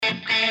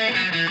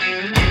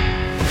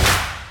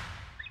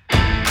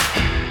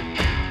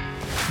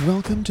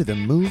Welcome to the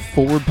Move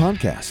Forward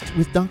podcast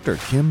with Dr.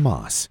 Kim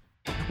Moss.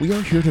 We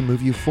are here to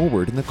move you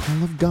forward in the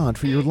call of God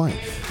for your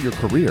life, your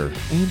career,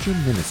 and your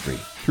ministry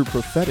through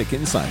prophetic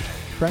insight,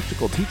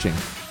 practical teaching,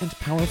 and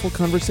powerful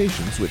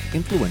conversations with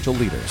influential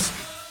leaders.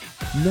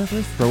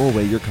 Never throw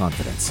away your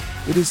confidence.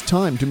 It is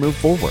time to move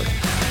forward.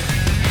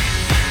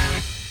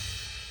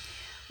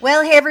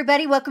 Well, hey,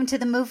 everybody. Welcome to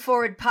the Move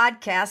Forward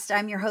podcast.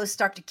 I'm your host,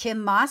 Dr.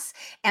 Kim Moss,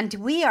 and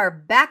we are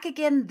back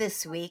again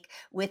this week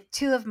with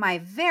two of my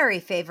very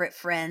favorite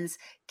friends,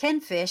 Ken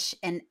Fish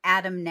and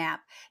Adam Knapp.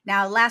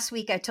 Now, last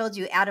week I told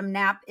you Adam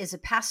Knapp is a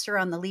pastor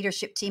on the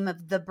leadership team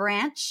of The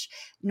Branch,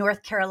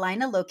 North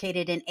Carolina,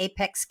 located in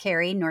Apex,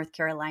 Cary, North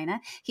Carolina.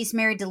 He's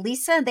married to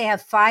Lisa, and they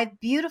have 5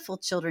 beautiful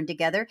children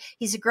together.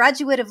 He's a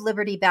graduate of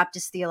Liberty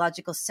Baptist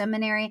Theological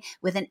Seminary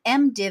with an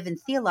MDiv in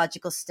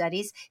Theological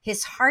Studies.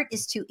 His heart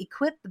is to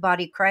equip the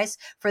body of Christ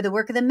for the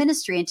work of the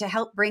ministry and to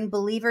help bring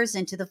believers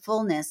into the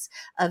fullness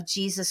of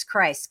Jesus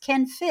Christ.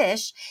 Ken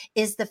Fish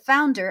is the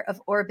founder of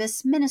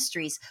Orbis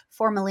Ministries,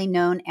 formerly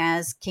known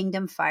as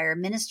Kingdom Fire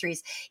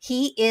Ministries.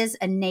 He is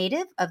a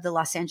native of the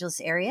Los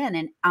Angeles area and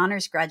an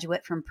honors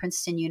graduate from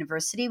Princeton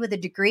University with a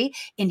degree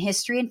in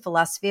history and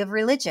philosophy of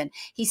religion.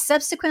 He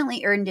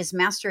subsequently earned his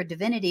Master of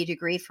Divinity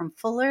degree from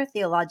Fuller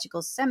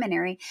Theological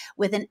Seminary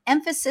with an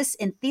emphasis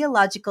in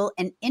theological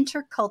and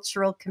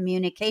intercultural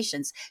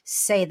communications.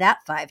 Say that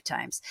 5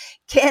 times.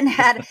 Ken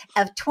had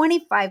a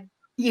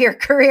 25-year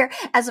career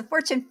as a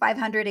Fortune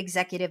 500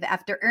 executive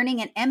after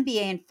earning an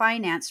MBA in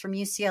finance from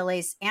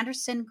UCLA's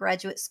Anderson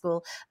Graduate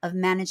School of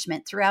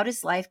Management. Throughout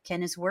his life,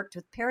 Ken has worked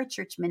with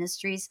parachurch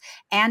ministries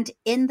and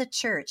in the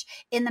church.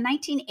 In the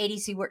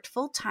 1980s, he worked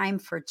full-time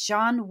for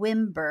John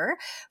Wimber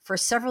for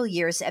several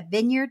years at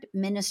Vineyard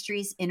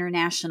Ministries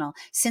International.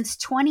 Since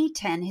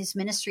 2010, his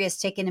ministry has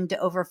taken him to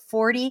over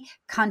 40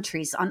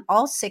 countries on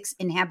all 6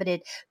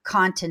 inhabited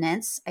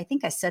continents. I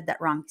think I said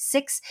that wrong.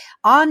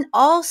 On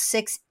all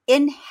 6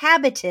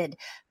 inhabited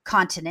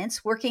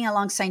continents, working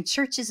alongside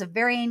churches of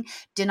varying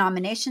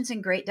denominations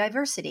and great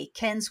diversity.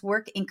 Ken's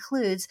work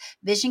includes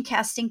vision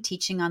casting,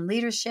 teaching on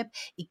leadership,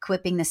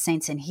 equipping the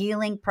saints in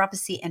healing,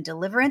 prophecy, and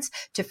deliverance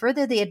to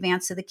further the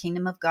advance of the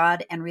kingdom of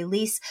God and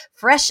release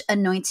fresh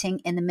anointing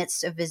in the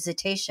midst of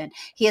visitation.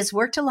 He has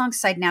worked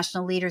alongside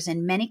national leaders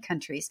in many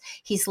countries.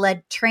 He's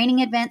led training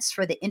events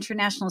for the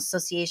International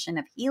Association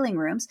of Healing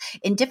Rooms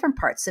in different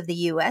parts of the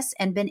U.S.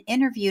 and been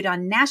interviewed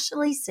on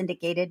nationally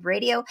syndicated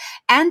radio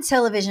and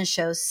television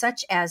shows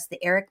such as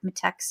The Eric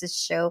Metaxas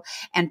Show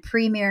and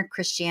Premier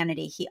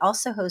Christianity. He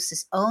also hosts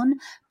his own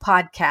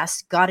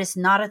podcast, God is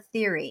Not a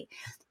Theory.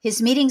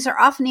 His meetings are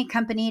often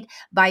accompanied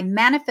by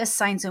manifest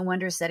signs and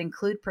wonders that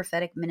include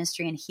prophetic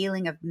ministry and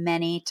healing of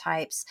many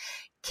types.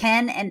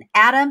 Ken and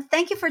Adam,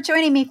 thank you for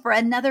joining me for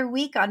another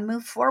week on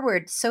Move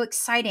Forward. So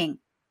exciting.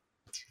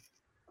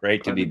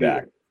 Great to be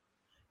back.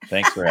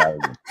 Thanks for having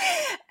me.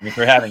 Thanks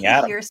for having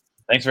Adam.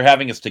 Thanks for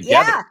having us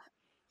together.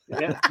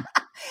 Yeah.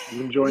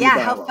 Enjoying yeah,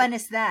 how fun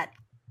is that?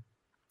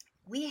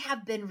 We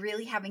have been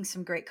really having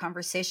some great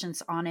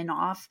conversations on and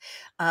off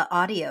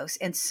audios.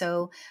 And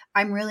so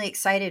I'm really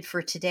excited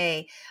for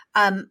today.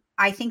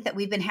 I think that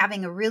we've been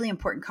having a really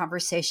important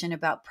conversation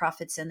about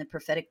prophets and the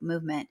prophetic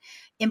movement.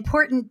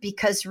 Important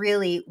because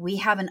really we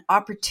have an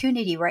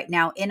opportunity right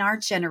now in our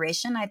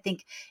generation. I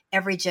think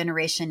every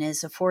generation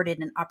is afforded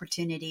an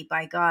opportunity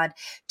by God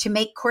to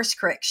make course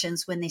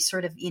corrections when they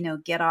sort of,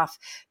 get off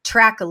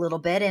track a little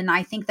bit. And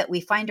I think that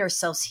we find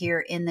ourselves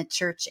here in the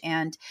church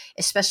and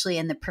especially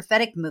in the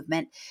prophetic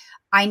movement.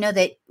 I know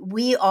that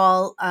we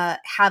all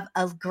have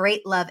a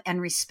great love and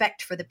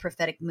respect for the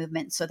prophetic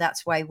movement. So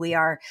that's why we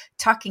are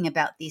talking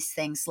about these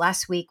things.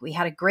 Last week, we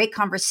had a great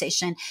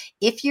conversation.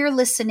 If you're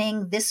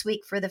listening this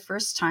week for the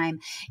first time,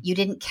 you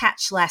didn't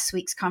catch last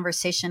week's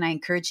conversation, I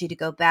encourage you to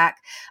go back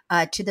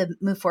to the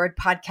Move Forward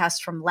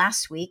podcast from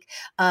last week,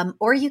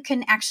 or you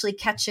can actually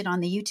catch it on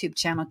the YouTube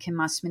channel, Kim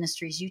Moss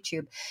Ministries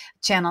YouTube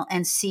channel,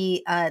 and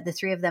see the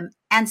 3 of them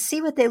and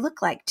see what they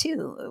look like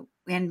too,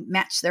 and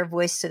match their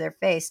voice to their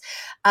face.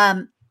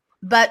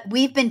 But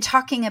we've been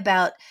talking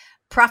about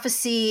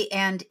prophecy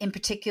and in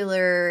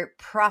particular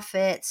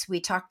prophets. We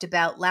talked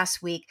about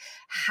last week,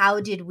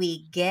 how did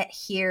we get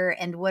here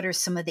and what are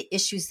some of the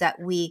issues that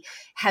we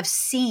have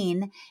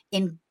seen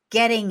in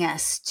getting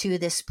us to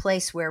this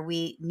place where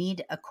we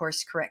need a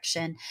course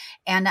correction.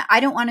 And I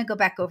don't want to go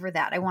back over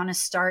that. I want to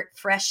start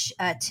fresh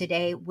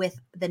today with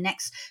the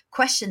next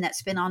question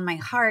that's been on my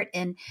heart.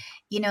 And,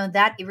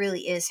 that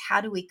really is,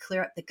 how do we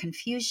clear up the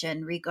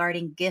confusion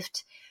regarding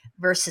gift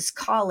versus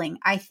calling?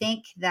 I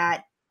think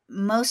that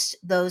most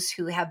those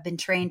who have been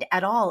trained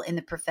at all in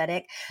the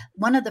prophetic,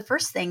 one of the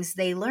first things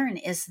they learn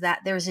is that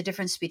there's a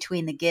difference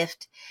between the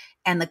gift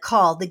and the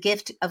call. The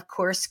gift, of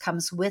course,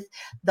 comes with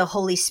the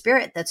Holy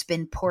Spirit that's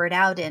been poured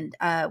out and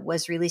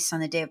was released on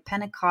the day of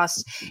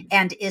Pentecost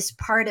and is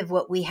part of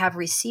what we have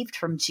received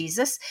from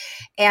Jesus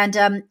and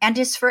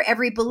is for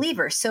every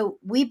believer. So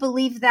we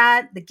believe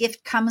that the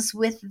gift comes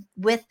with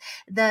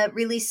the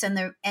release and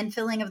the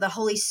infilling of the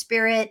Holy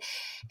Spirit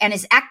and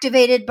is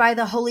activated by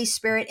the Holy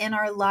Spirit in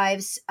our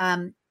lives.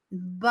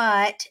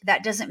 But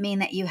that doesn't mean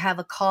that you have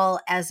a call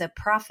as a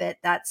prophet.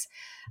 That's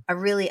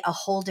a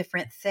whole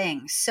different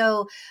thing.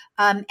 So,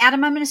 Adam,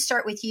 I'm going to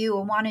start with you.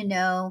 I want to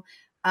know,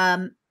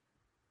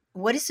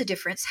 what is the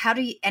difference? How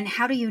do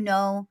you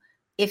know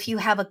if you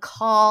have a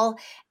call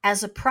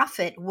as a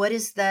prophet? What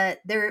is there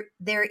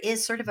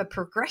is sort of a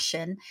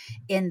progression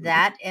in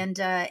that. And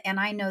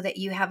I know that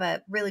you have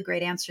a really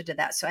great answer to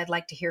that. So I'd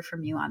like to hear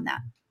from you on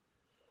that.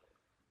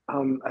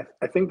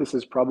 I think this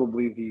is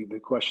probably the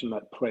question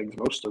that plagues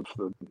most of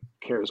the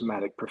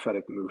charismatic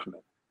prophetic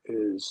movement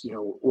is,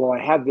 well,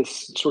 I have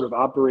this sort of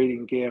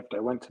operating gift.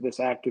 I went to this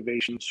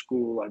activation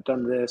school. I've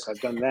done this,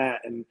 I've done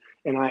that. And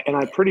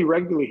I pretty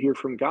regularly hear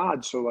from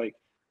God. So like,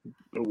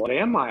 what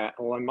am I?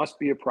 Well, I must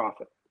be a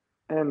prophet.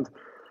 And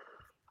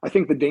I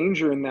think the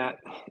danger in that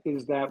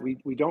is that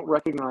we don't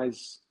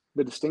recognize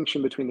the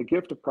distinction between the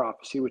gift of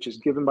prophecy, which is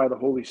given by the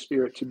Holy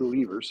Spirit to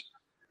believers,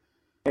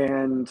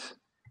 and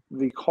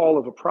the call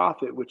of a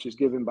prophet, which is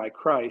given by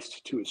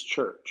Christ to his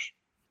church,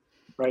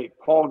 right?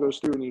 Paul goes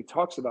through and he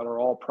talks about, are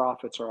all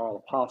prophets, are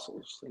all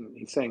apostles? And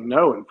he's saying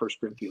no in 1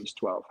 Corinthians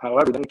 12.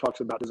 However, then he talks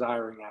about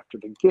desiring after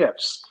the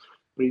gifts,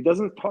 but he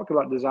doesn't talk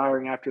about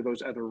desiring after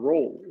those other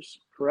roles,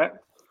 correct?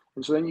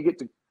 And so then you get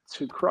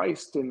to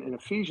Christ in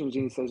Ephesians,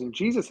 and he says, and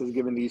Jesus has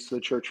given these to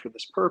the church for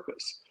this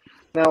purpose.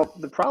 Now,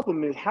 the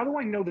problem is, how do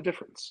I know the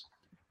difference?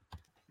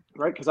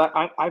 Right? Because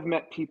I've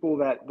met people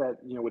that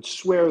would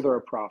swear they're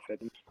a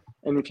prophet.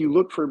 And if you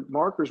look for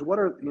markers, what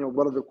are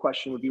the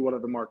question would be, what are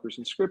the markers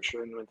in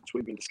Scripture? And that's what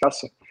we've been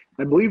discussing.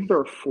 I believe there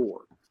are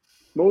 4.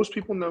 Most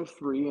people know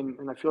 3,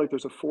 and I feel like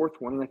there's a 4th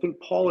one. And I think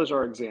Paul is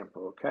our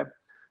example, okay?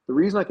 The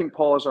reason I think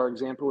Paul is our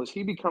example is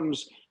he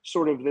becomes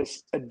sort of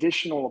this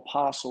additional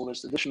apostle,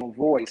 this additional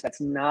voice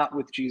that's not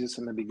with Jesus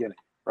in the beginning,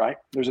 right?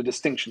 There's a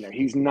distinction there.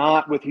 He's in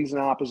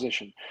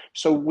opposition.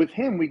 So with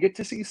him, we get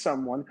to see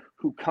someone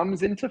who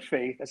comes into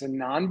faith as a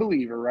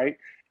non-believer, right?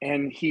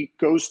 And he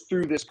goes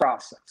through this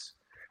process.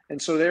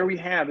 And so there we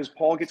have, as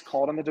Paul gets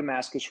called on the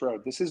Damascus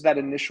Road. This is that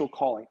initial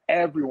calling.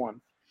 Everyone,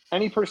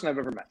 any person I've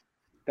ever met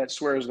that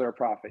swears they're a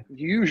prophet,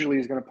 usually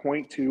is going to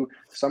point to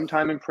some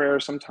time in prayer,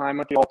 some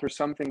time at the altar,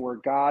 something where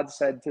God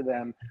said to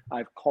them,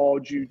 I've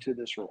called you to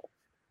this role.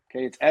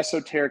 Okay, it's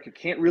esoteric. It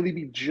can't really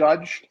be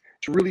judged.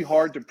 It's really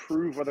hard to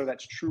prove whether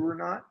that's true or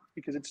not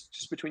because it's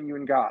just between you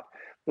and God.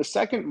 The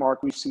second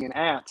mark we see in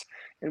Acts,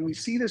 and we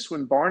see this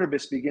when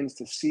Barnabas begins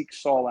to seek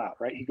Saul out,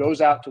 right? He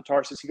goes out to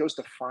Tarsus. He goes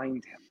to find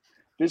him.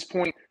 At this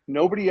point,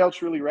 nobody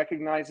else really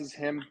recognizes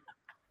him.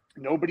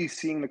 Nobody's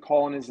seeing the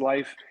call in his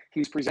life.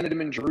 He's presented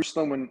him in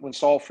Jerusalem when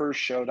Saul first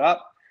showed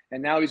up,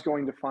 and now he's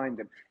going to find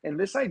him. And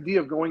this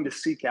idea of going to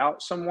seek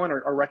out someone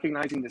or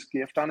recognizing this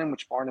gift on him,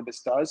 which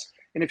Barnabas does.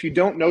 And if you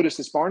don't notice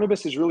this,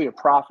 Barnabas is really a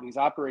prophet. He's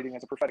operating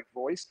as a prophetic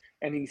voice,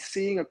 and he's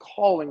seeing a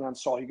calling on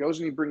Saul. He goes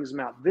and he brings him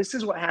out. This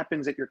is what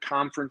happens at your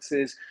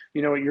conferences,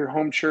 at your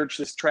home church,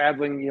 this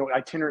traveling,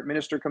 itinerant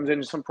minister comes in,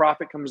 and some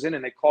prophet comes in,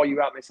 and they call you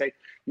out, and they say,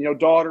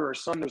 daughter or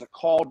son, there's a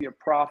call to be a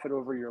prophet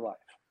over your life,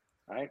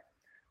 right?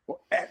 Well,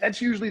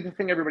 that's usually the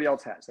thing everybody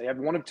else has. They have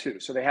one of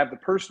 2. So they have the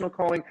personal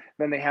calling,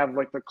 then they have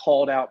like the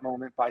called out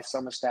moment by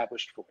some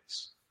established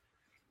voice.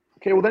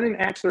 Okay, well then in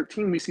Acts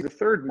 13, we see the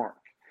 3rd mark.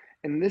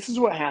 And this is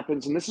what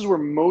happens, and this is where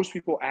most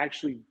people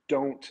actually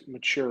don't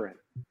mature in.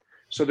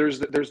 So there's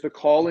the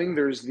calling,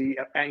 there's the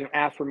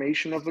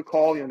affirmation of the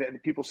call,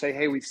 that people say,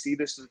 hey, we see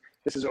this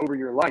is over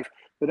your life.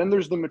 But then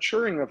there's the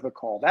maturing of the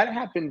call. That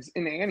happens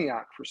in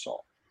Antioch for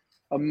Saul.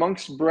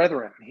 Amongst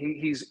brethren,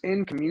 he's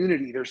in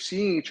community. They're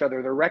seeing each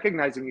other. They're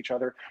recognizing each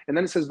other. And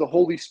then it says the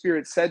Holy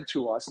Spirit said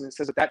to us, and it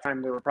says at that time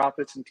there were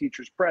prophets and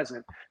teachers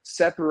present,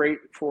 separate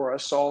for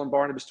us Saul and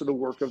Barnabas to the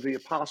work of the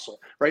apostle,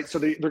 right? So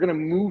they're going to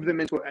move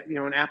them into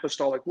an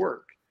apostolic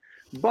work.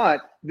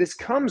 But this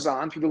comes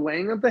on through the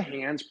laying of the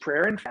hands,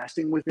 prayer and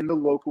fasting within the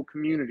local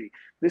community.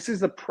 This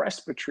is a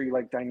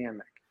presbytery-like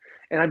dynamic.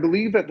 And I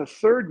believe that the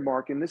 3rd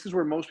mark, and this is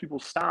where most people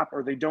stop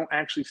or they don't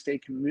actually stay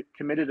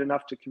committed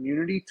enough to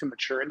community to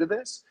mature into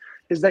this,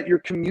 is that your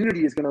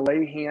community is going to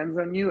lay hands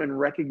on you and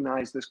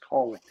recognize this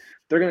calling.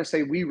 They're going to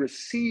say, we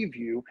receive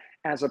you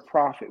as a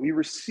prophet. We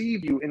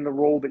receive you in the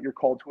role that you're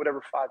called to,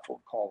 whatever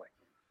 5-fold calling,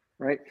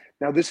 right?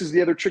 Now, this is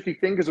the other tricky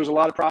thing because there's a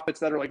lot of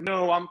prophets that are like,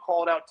 no, I'm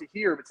called out to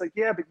here. But it's like,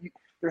 yeah, but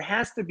there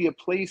has to be a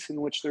place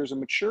in which there's a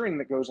maturing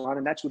that goes on,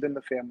 and that's within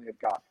the family of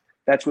God.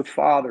 That's with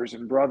fathers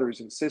and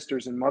brothers and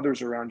sisters and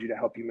mothers around you to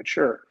help you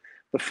mature.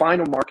 The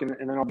final mark, and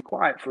then I'll be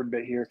quiet for a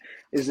bit here,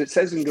 is it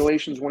says in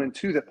Galatians 1 and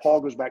 2 that Paul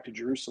goes back to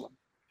Jerusalem.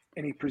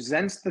 And he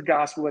presents the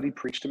gospel that he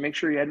preached to make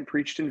sure he hadn't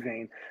preached in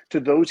vain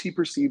to those he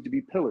perceived to be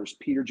pillars,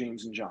 Peter,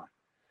 James, and John.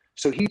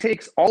 So he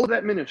takes all of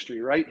that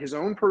ministry, right? His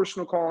own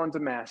personal call on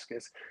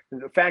Damascus,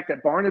 the fact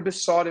that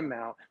Barnabas sought him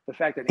out, the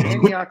fact that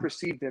Antioch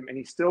received him, and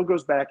he still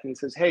goes back and he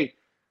says, hey,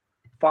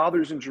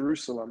 fathers in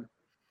Jerusalem,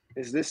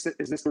 is this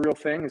the real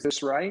thing? Is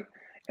this right?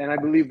 And I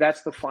believe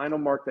that's the final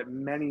mark that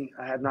many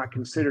have not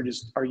considered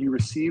is, are you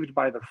received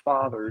by the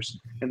fathers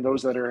and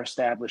those that are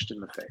established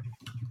in the faith?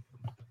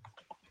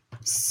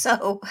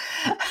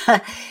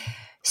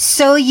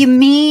 So you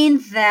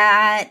mean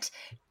that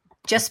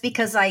just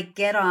because I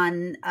get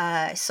on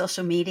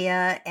social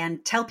media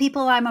and tell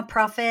people I'm a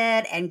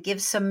prophet and give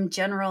some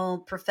general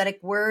prophetic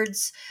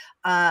words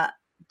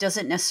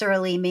doesn't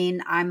necessarily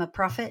mean I'm a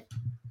prophet?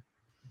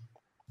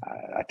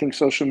 I think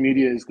social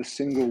media is the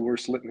single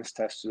worst litmus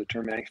test to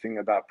determine anything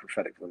about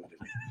prophetic validity.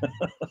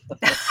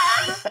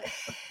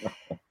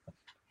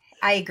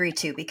 I agree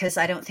too, because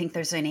I don't think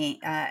there's any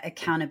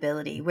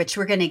accountability, which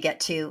we're going to get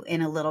to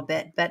in a little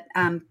bit. But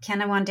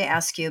Ken, I wanted to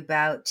ask you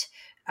about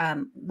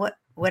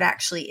what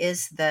actually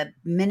is the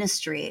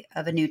ministry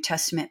of a New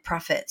Testament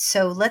prophet.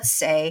 So let's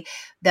say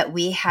that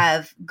we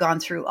have gone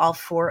through all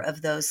 4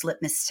 of those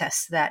litmus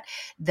tests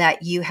that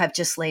you have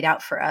just laid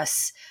out for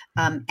us,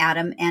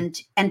 Adam,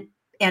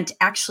 and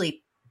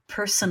actually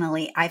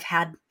personally, I've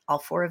had all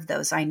 4 of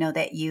those. I know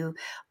that you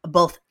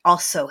both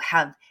also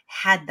have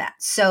had that.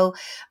 So,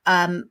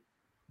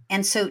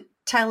 and so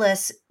tell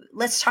us,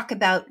 let's talk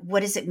about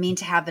what does it mean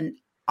to have an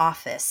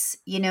office?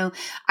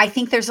 I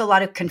think there's a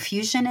lot of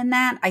confusion in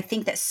that. I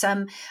think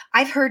that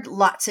I've heard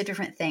lots of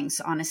different things,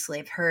 honestly.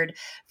 I've heard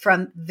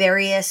from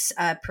various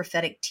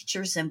prophetic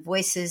teachers and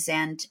voices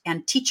and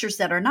teachers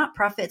that are not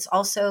prophets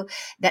also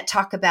that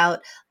talk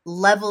about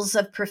levels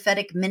of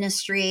prophetic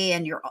ministry,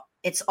 and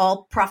it's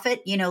all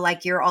prophet,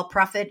 like you're all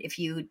prophet if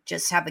you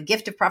just have a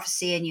gift of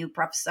prophecy and you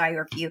prophesy,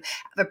 or if you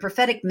have a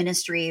prophetic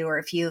ministry, or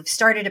if you've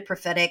started a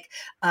prophetic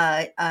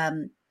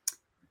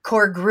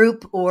core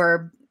group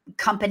or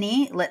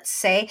company, let's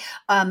say,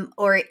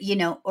 or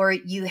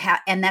you have,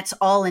 and that's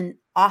all in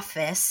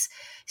office.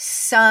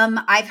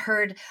 I've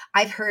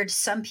heard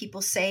some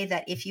people say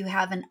that if you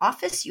have an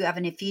office, you have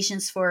an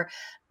Ephesians 4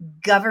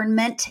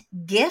 government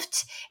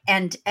gift.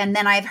 And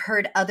then I've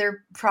heard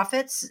other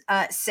prophets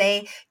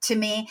say to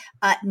me,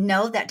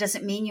 no, that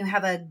doesn't mean you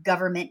have a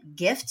government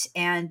gift.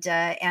 And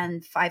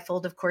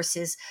fivefold, of course,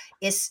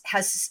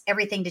 has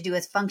everything to do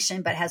with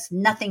function, but has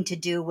nothing to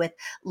do with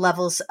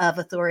levels of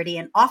authority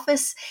and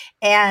office.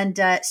 And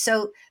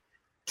so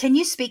can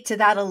you speak to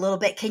that a little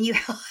bit? Can you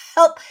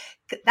help?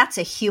 That's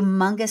a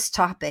humongous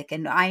topic,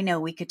 and I know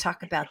we could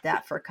talk about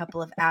that for a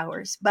couple of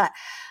hours, but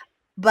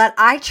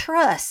I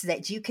trust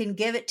that you can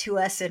give it to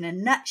us in a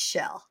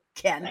nutshell,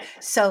 Ken.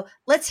 So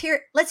let's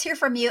hear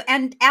from you.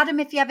 And Adam,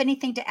 if you have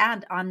anything to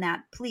add on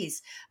that,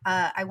 please,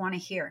 I want to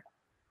hear.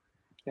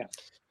 Yeah.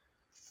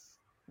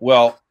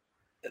 Well,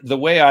 the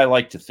way I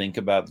like to think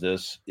about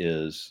this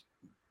is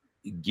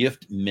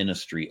gift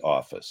ministry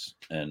office.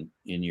 And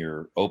in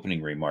your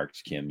opening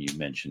remarks, Kim, you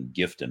mentioned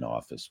gift in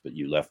office, but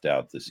you left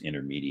out this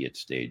intermediate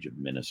stage of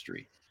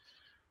ministry.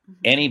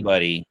 Mm-hmm.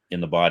 Anybody in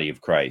the body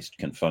of Christ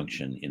can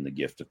function in the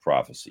gift of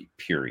prophecy,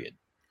 period.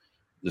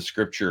 The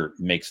scripture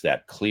makes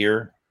that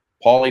clear.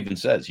 Paul even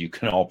says you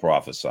can all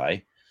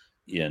prophesy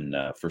in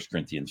 1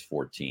 Corinthians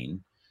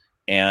 14.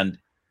 And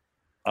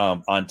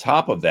on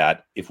top of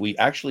that, if we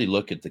actually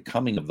look at the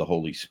coming of the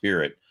Holy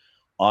Spirit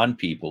on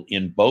people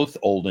in both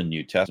Old and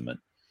New Testament,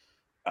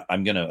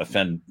 I'm going to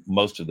offend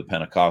most of the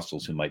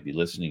Pentecostals who might be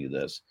listening to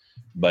this,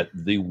 but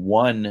the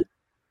one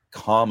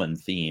common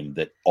theme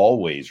that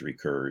always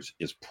recurs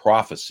is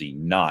prophecy,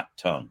 not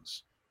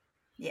tongues.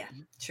 Yeah,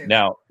 true.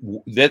 Now,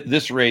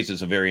 this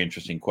raises a very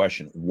interesting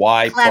question.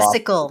 Why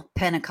classical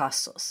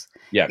Pentecostals?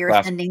 Yeah, you're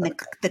offending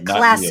the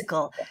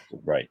classical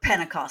right.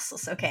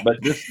 Pentecostals. Okay. But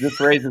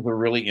this raises a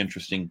really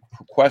interesting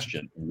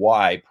question.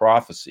 Why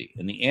prophecy?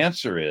 And the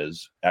answer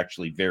is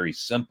actually very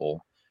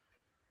simple.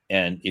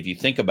 And if you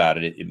think about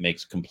it, it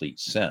makes complete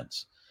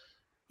sense.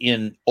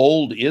 In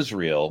old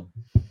Israel,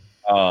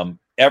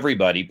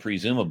 everybody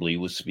presumably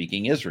was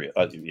speaking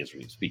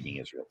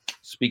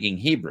speaking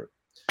Hebrew.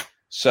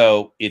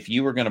 So if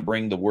you were going to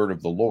bring the word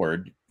of the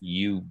Lord,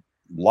 you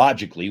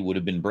logically would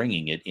have been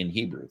bringing it in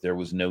Hebrew. There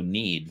was no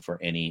need for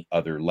any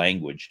other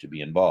language to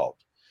be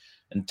involved.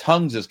 And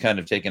tongues has kind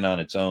of taken on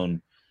its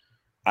own,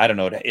 I don't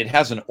know, it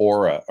has an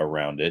aura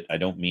around it. I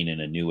don't mean in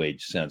a new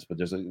age sense, but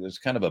there's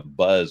kind of a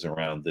buzz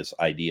around this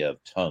idea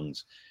of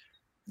tongues.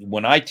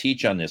 When I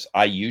teach on this,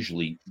 I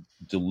usually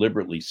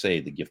deliberately say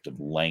the gift of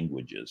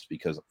languages,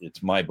 because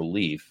it's my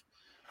belief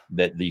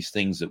that these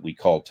things that we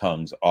call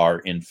tongues are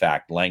in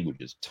fact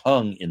languages.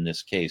 Tongue in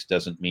this case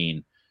doesn't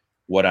mean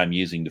what I'm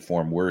using to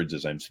form words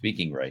as I'm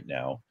speaking right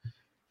now.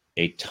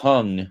 A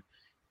tongue,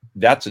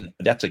 that's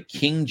a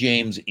King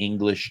James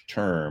English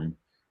term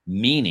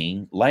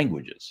meaning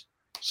languages.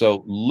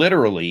 So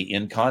literally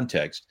in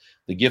context,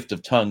 the gift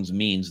of tongues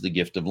means the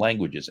gift of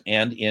languages.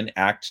 And in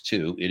Acts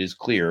 2, it is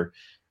clear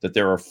that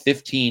there are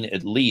 15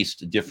 at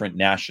least different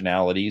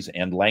nationalities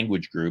and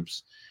language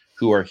groups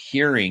who are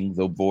hearing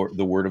the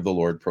word of the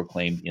Lord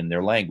proclaimed in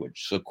their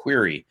language. So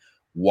query,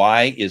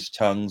 why is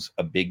tongues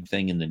a big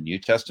thing in the New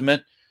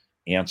Testament?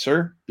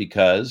 Answer,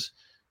 because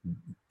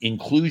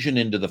inclusion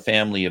into the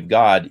family of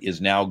God is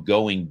now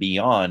going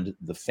beyond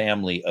the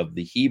family of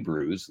the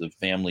Hebrews, the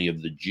family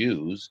of the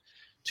Jews,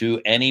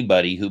 to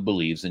anybody who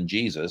believes in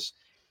Jesus.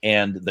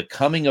 And the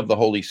coming of the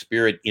Holy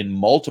Spirit in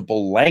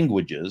multiple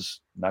languages,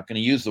 I'm not going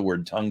to use the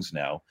word tongues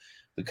now,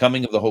 the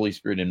coming of the Holy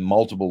Spirit in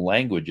multiple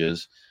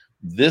languages,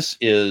 this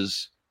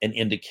is an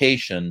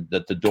indication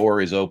that the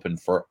door is open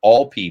for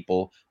all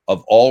people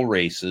of all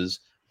races,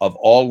 of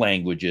all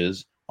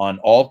languages, on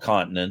all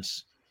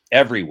continents,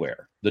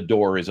 everywhere. The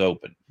door is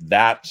open.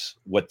 That's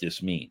what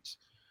this means.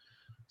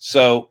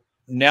 So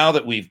now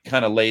that we've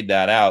kind of laid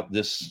that out,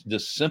 this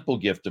simple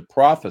gift of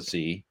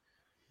prophecy,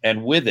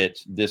 and with it,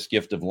 this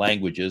gift of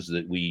languages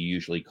that we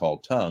usually call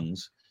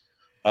tongues.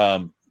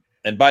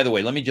 And by the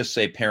way, let me just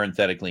say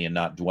parenthetically and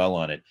not dwell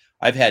on it.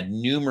 I've had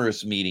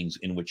numerous meetings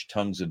in which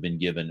tongues have been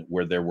given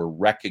where there were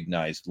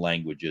recognized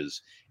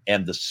languages,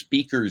 and the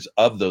speakers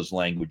of those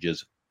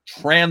languages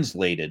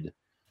translated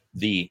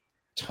the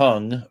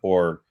tongue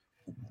or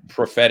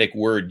prophetic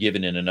word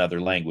given in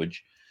another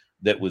language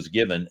that was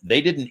given.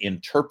 They didn't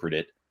interpret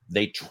it,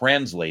 they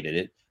translated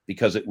it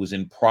because it was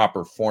in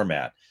proper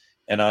format.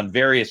 And on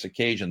various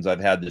occasions,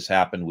 I've had this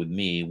happen with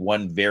me.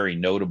 One very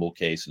notable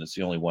case, and it's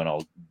the only one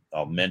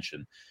I'll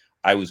mention.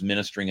 I was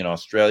ministering in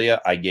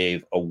Australia.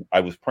 I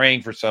was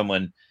praying for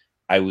someone.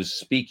 I was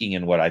speaking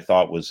in what I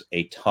thought was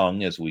a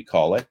tongue, as we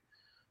call it.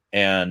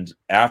 And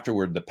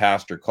afterward, the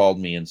pastor called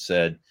me and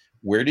said,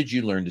 "Where did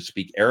you learn to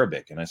speak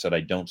Arabic?" And I said,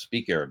 "I don't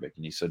speak Arabic."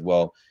 And he said,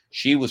 "Well,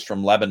 she was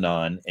from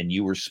Lebanon, and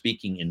you were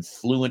speaking in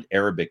fluent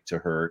Arabic to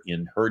her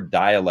in her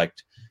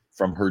dialect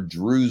from her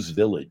Druze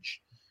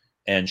village.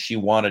 And she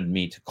wanted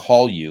me to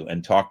call you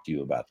and talk to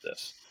you about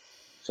this."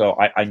 So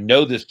I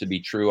know this to be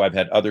true. I've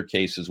had other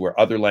cases where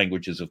other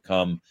languages have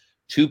come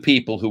to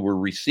people who were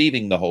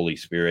receiving the Holy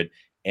Spirit,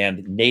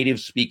 and native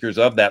speakers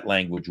of that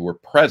language were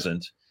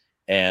present,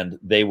 and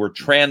they were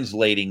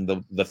translating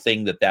the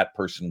thing that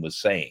person was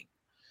saying.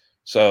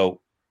 So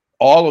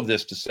all of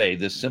this to say,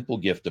 this simple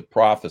gift of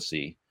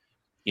prophecy,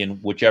 in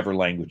whichever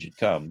language it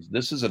comes,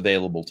 this is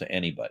available to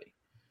anybody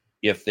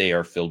if they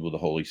are filled with the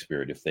Holy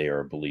Spirit, if they are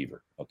a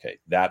believer. Okay,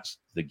 that's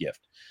the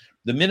gift.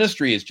 The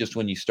ministry is just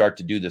when you start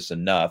to do this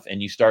enough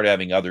and you start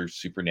having other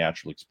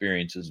supernatural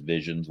experiences,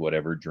 visions,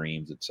 whatever,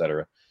 dreams,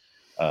 etc.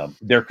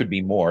 There could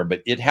be more,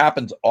 but it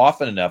happens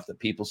often enough that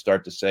people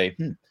start to say,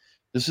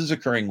 this is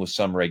occurring with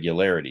some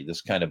regularity.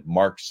 This kind of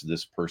marks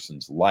this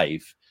person's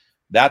life.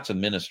 That's a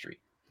ministry.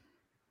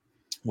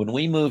 When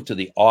we move to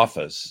the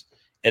office,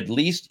 at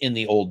least in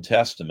the Old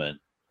Testament,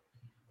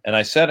 and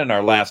I said in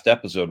our last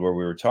episode where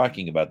we were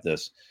talking about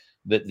this,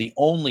 that the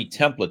only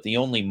template, the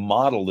only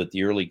model that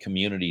the early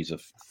communities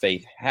of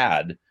faith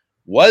had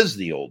was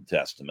the Old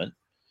Testament.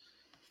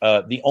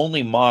 The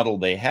only model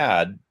they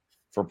had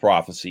for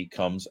prophecy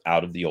comes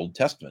out of the Old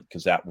Testament,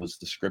 because that was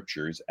the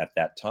scriptures at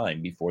that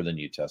time before the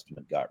New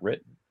Testament got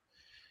written.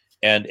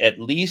 And at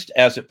least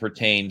as it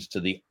pertains to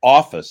the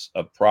office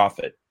of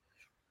prophet,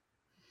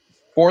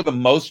 for the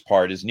most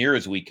part, as near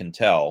as we can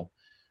tell,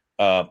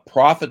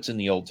 prophets in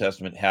the Old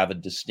Testament have a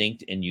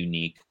distinct and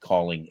unique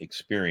calling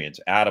experience.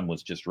 Adam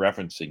was just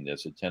referencing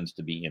this. It tends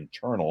to be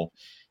internal.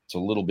 It's a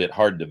little bit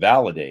hard to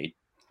validate.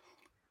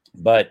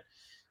 But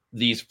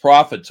these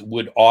prophets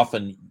would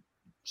often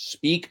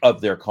speak of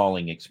their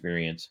calling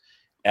experience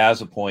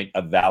as a point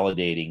of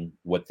validating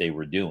what they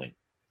were doing.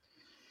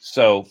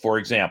 So, for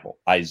example,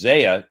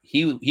 Isaiah,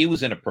 he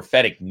was in a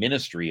prophetic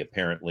ministry,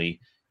 apparently,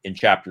 in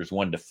chapters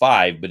 1 to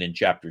 5, but in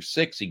chapter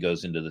 6, he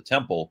goes into the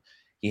temple.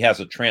 He has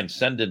a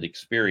transcendent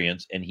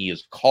experience, and he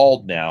is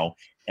called now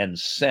and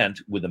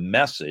sent with a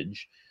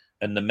message.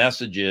 And the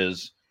message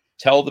is,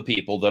 tell the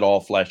people that all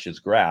flesh is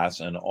grass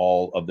and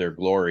all of their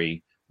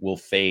glory will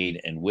fade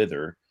and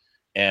wither.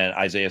 And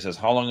Isaiah says,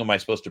 how long am I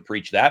supposed to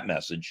preach that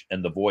message?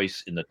 And the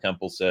voice in the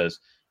temple says,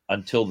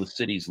 until the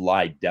cities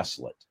lie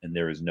desolate and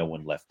there is no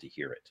one left to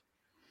hear it.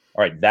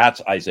 All right,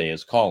 that's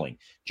Isaiah's calling.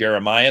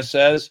 Jeremiah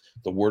says,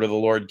 the word of the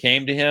Lord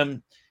came to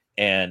him,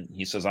 and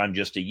he says, I'm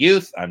just a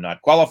youth. I'm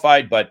not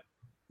qualified, but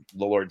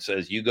the Lord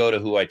says, you go to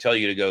who I tell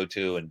you to go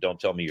to, and don't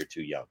tell me you're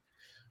too young.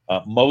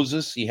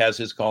 Moses, he has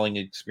his calling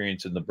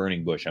experience in the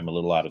burning bush. I'm a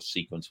little out of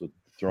sequence with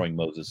throwing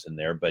Moses in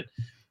there,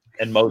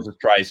 and Moses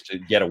tries to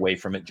get away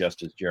from it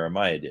just as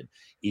Jeremiah did.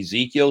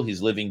 Ezekiel,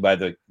 he's living by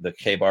the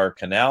Chebar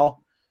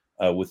Canal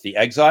with the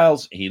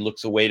exiles. He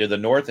looks away to the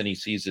north and he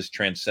sees this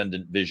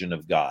transcendent vision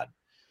of God.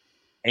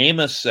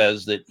 Amos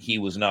says that he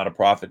was not a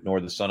prophet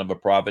nor the son of a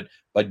prophet,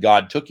 but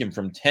God took him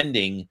from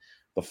tending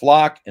the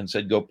flock and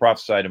said, go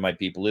prophesy to my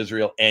people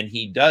Israel. And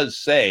he does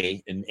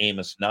say in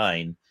Amos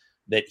 9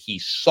 that he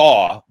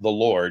saw the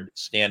Lord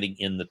standing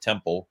in the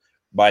temple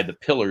by the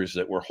pillars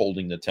that were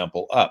holding the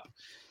temple up.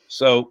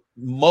 So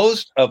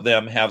most of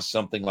them have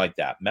something like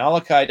that.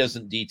 Malachi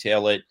doesn't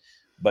detail it,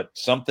 but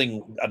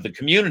something, the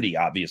community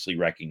obviously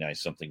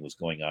recognized something was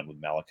going on with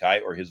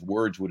Malachi, or his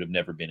words would have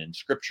never been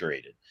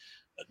inscripturated.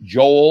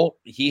 Joel,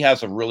 he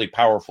has a really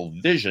powerful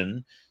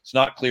vision. It's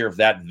not clear if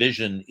that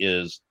vision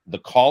is the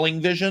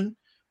calling vision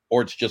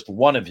or it's just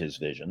one of his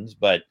visions,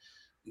 but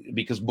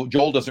because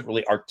Joel doesn't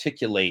really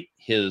articulate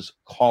his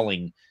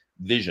calling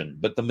vision,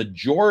 but the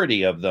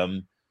majority of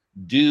them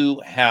do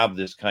have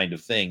this kind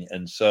of thing.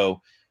 And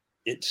so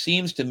it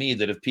seems to me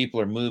that if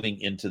people are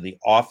moving into the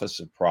office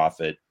of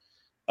prophet,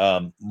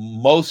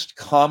 most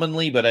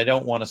commonly, but I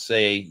don't want to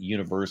say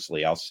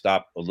universally, I'll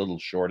stop a little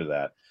short of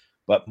that,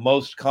 but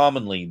most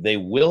commonly they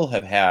will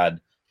have had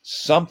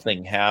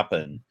something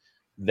happen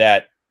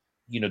that,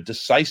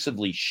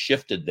 decisively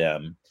shifted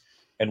them.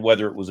 And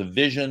whether it was a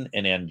vision,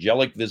 an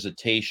angelic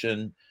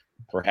visitation,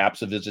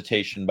 perhaps a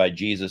visitation by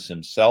Jesus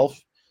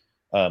himself,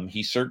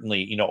 he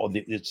certainly,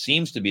 it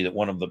seems to be that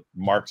one of the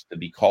marks to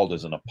be called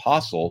as an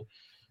apostle,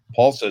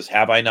 Paul says,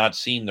 have I not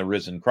seen the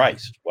risen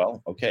Christ?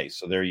 Well, okay,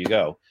 so there you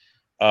go.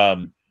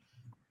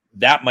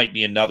 That might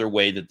be another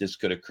way that this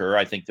could occur.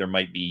 I think there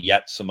might be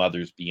yet some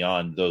others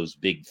beyond those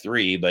big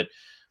three, but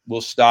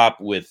we'll stop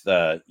with,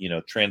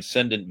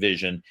 transcendent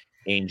vision,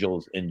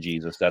 angels, and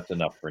Jesus. That's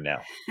enough for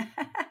now.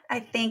 I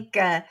think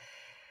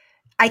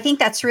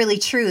that's really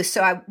true.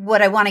 So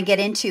what I want to get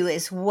into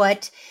is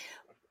what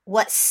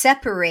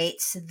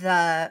separates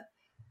the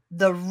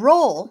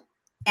role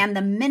and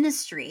the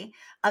ministry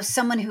of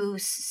someone who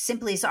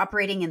simply is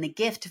operating in the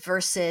gift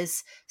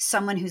versus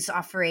someone who's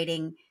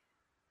operating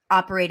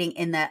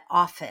in the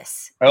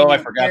office. Oh, I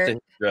forgot to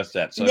address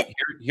that. So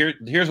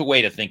here's a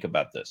way to think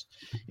about this.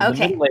 In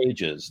the Middle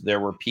Ages, there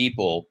were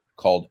people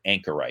called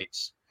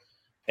anchorites,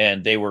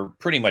 and they were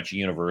pretty much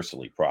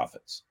universally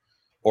prophets,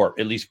 or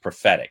at least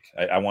prophetic.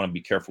 I want to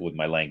be careful with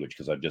my language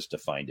because I've just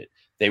defined it.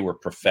 They were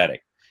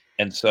prophetic.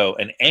 And so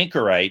an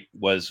anchorite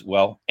was,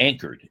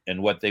 anchored.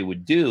 And what they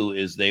would do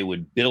is they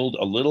would build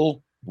a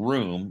little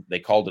room, they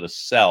called it a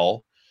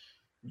cell,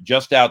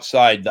 just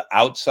outside the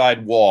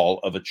outside wall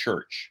of a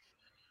church.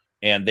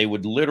 And they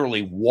would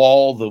literally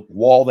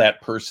wall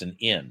that person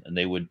in, and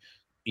they would,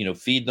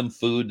 feed them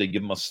food. They'd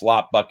give them a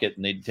slop bucket,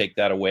 and they'd take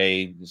that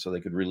away so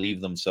they could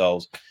relieve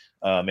themselves.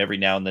 Every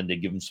now and then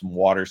they'd give them some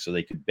water so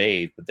they could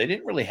bathe, but they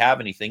didn't really have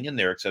anything in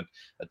there except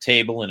a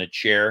table and a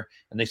chair,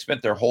 and they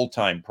spent their whole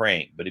time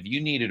praying. But if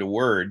you needed a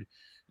word,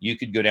 you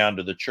could go down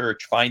to the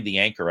church, find the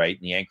anchorite,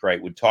 and the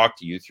anchorite would talk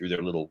to you through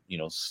their little,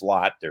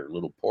 slot, their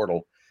little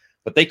portal.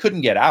 But they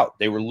couldn't get out.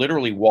 They were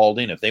literally walled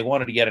in. If they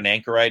wanted to get an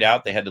anchorite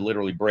out, they had to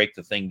literally break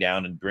the thing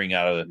down and bring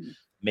out a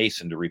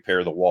mason to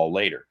repair the wall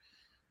later.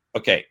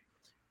 Okay.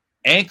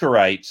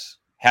 Anchorites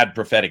had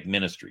prophetic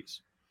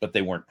ministries, but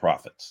they weren't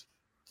prophets.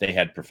 They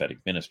had prophetic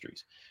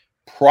ministries.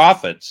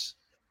 Prophets,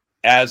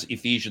 as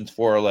Ephesians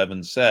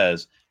 4:11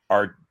 says,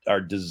 are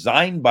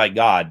designed by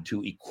God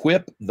to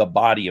equip the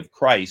body of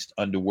Christ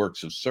unto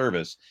works of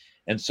service.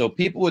 And so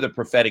people with a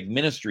prophetic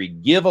ministry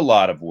give a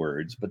lot of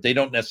words, but they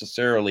don't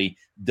necessarily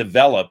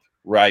develop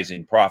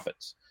rising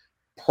prophets.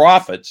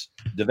 Prophets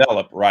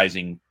develop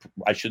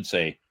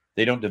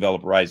they don't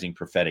develop rising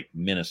prophetic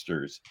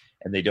ministers,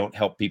 and they don't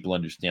help people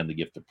understand the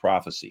gift of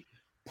prophecy.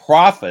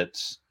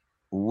 Prophets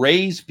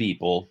raise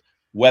people,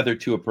 whether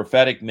to a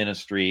prophetic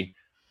ministry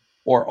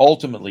or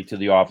ultimately to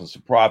the office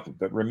of prophet.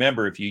 But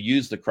remember, if you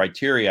use the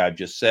criteria I've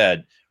just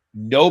said,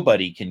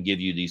 nobody can give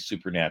you these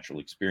supernatural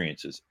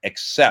experiences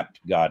except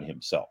God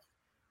himself.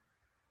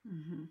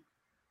 Mm-hmm.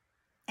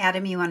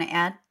 Adam, you want to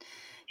add to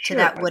Sure.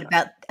 that? What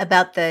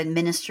about the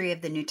ministry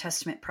of the New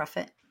Testament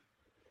prophet?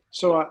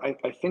 So I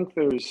think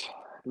there's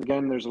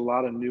a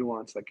lot of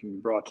nuance that can be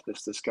brought to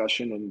this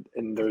discussion,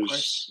 and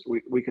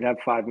we could have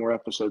 5 more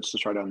episodes to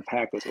try to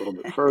unpack this a little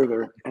bit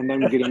further, and then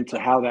get into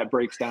how that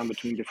breaks down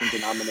between different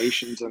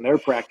denominations and their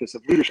practice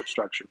of leadership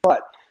structure.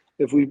 But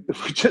if we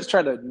just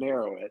try to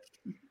narrow it,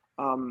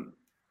 and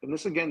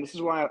this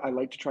is why I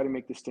like to try to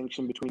make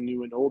distinction between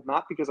new and old,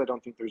 not because I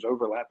don't think there's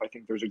overlap. I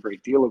think there's a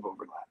great deal of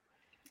overlap,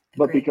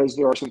 but because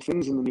there are some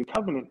things in the new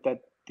covenant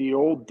that the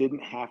old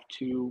didn't have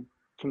to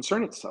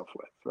concern itself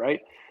with, right?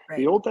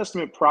 The Old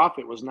Testament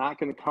prophet was not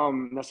going to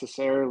come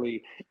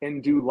necessarily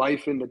and do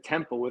life in the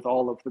temple with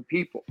all of the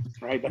people,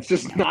 right? That's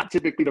just not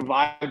typically the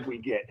vibe we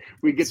get.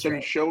 We get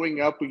them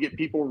showing up. We get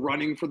people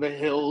running for the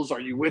hills. Are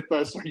you with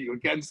us? Are you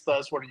against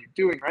us? What are you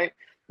doing, right?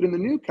 But in the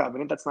new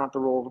covenant, that's not the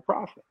role of a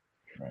prophet.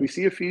 Right. We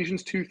see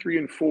Ephesians 2, 3,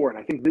 and 4, and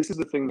I think this is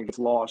the thing that gets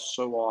lost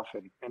so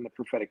often in the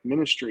prophetic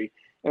ministry,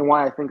 and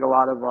why I think a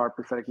lot of our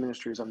prophetic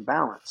ministry is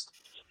unbalanced.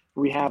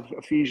 We have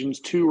Ephesians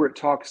 2, where it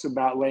talks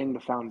about laying the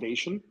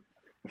foundation,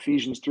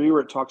 Ephesians 3,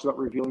 where it talks about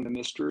revealing the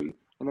mystery,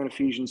 and then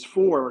Ephesians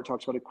 4, where it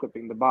talks about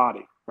equipping the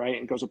body, right?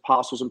 And it goes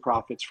apostles and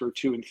prophets for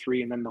 2 and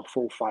 3, and then the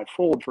full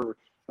 5-fold for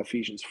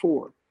Ephesians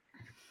 4.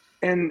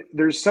 And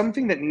there's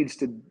something that needs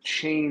to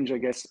change, I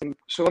guess. And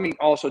so let me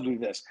also do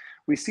this.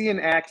 We see in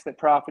Acts that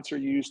prophets are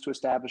used to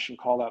establish and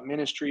call out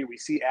ministry. We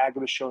see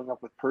Agabus showing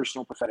up with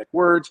personal prophetic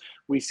words.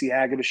 We see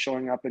Agabus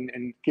showing up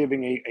and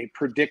giving a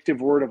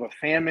predictive word of a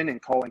famine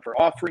and calling for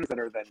offerings that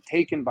are then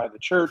taken by the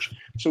church.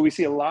 So we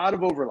see a lot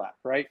of overlap,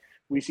 right?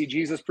 We see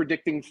Jesus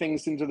predicting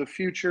things into the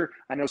future.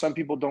 I know some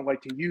people don't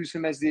like to use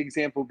him as the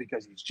example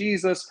because he's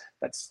Jesus.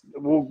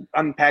 We'll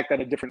unpack that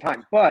at a different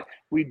time. But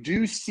we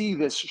do see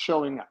this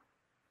showing up.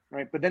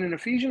 Right. But then in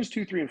Ephesians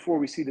 2, 3, and 4,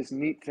 we see this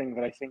neat thing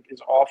that I think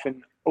is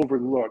often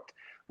overlooked,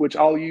 which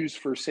I'll use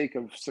for sake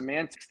of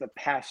semantics, the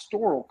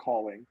pastoral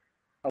calling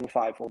of a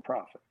 5-fold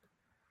prophet.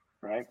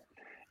 Right.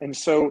 And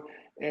so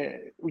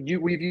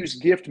we've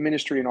used gift,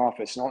 ministry, and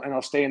office, and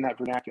I'll stay in that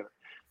vernacular.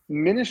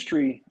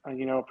 Ministry,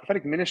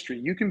 prophetic ministry,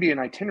 you can be an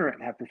itinerant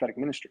and have prophetic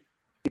ministry.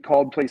 Be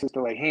called places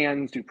to lay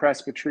hands, do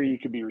presbytery, you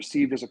could be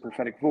received as a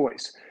prophetic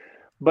voice.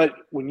 But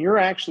when you're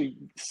actually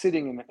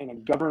sitting in a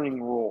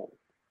governing role,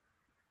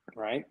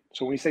 right?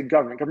 So when we say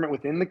government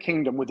within the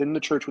kingdom, within the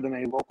church, within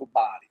a local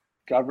body,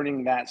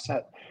 governing that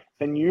set,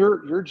 then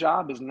your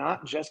job is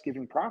not just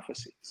giving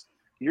prophecies.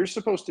 You're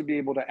supposed to be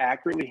able to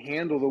accurately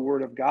handle the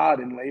word of God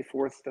and lay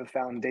forth the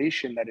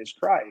foundation that is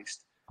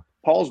Christ.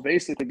 Paul's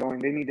basically going,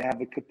 they need to have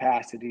the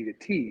capacity to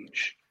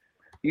teach.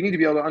 You need to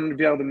be able to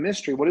unveil the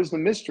mystery. What is the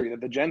mystery?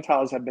 That the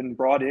Gentiles have been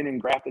brought in and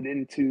grafted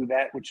into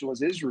that which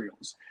was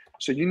Israel's.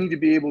 So you need to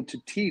be able to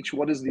teach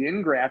what is the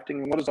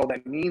ingrafting and what does all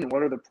that mean and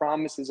what are the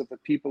promises of the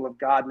people of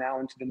God now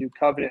into the new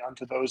covenant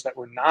unto those that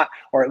were not,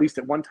 or at least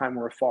at one time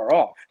were afar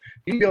off.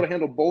 You need to be able to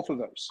handle both of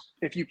those.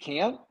 If you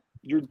can't,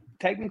 you're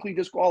technically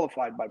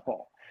disqualified by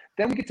Paul.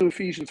 Then we get to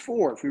Ephesians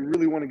 4. If we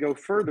really want to go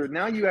further,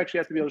 now you actually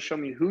have to be able to show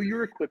me who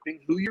you're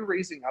equipping, who you're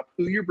raising up,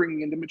 who you're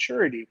bringing into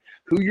maturity,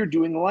 who you're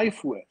doing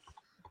life with.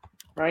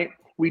 Right?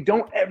 We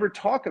don't ever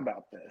talk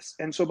about this.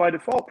 And so by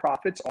default,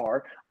 prophets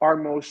are our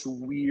most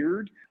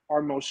weird,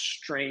 our most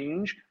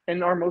strange,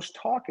 and our most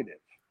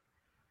talkative.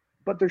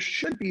 But there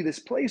should be this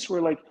place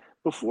where, like,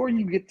 before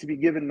you get to be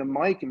given the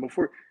mic and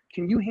before,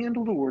 can you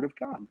handle the word of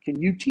God? Can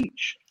you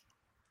teach?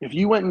 If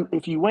you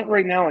went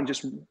right now and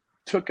just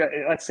took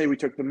let's say we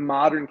took the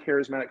modern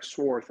charismatic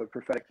swath of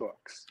prophetic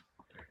books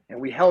and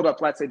we held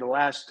up, let's say, the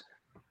last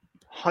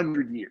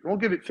 100 years. We'll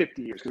give it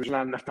 50 years because there's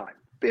not enough time.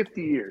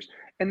 50 years.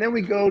 And then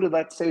we go to,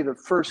 let's say, the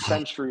first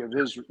century of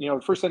Israel,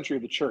 the first century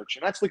of the church.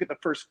 And let's look at the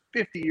first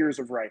 50 years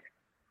of writing.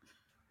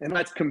 And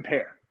let's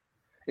compare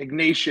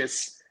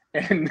Ignatius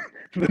and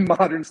the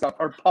modern stuff,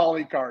 or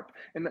Polycarp.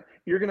 And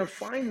you're going to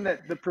find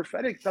that the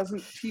prophetic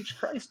doesn't teach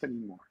Christ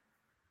anymore.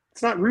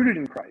 It's not rooted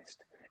in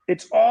Christ.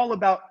 It's all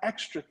about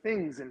extra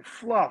things and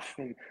fluff.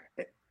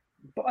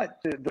 But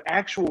the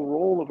actual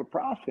role of a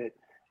prophet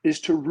is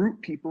to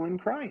root people in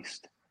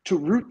Christ, to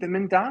root them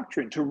in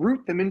doctrine, to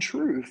root them in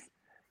truth.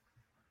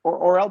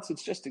 Or else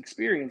it's just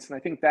experience. And I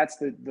think that's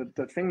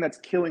the thing that's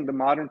killing the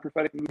modern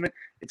prophetic movement.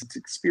 It's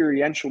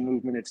experiential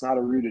movement. It's not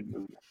a rooted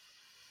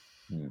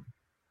movement.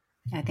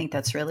 I think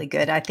that's really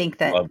good. I think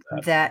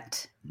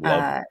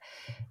that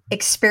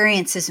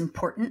experience is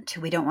important.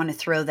 We don't want to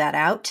throw that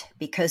out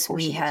because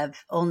we have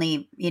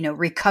only,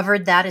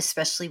 recovered that,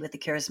 especially with the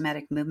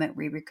charismatic movement.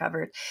 We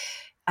recovered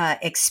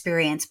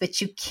experience,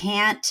 but you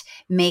can't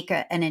make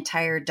an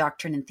entire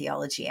doctrine and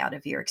theology out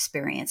of your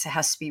experience. It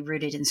has to be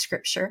rooted in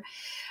Scripture.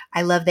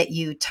 I love that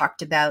you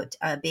talked about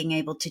being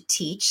able to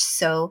teach.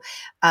 So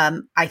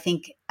I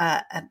think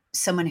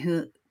someone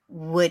who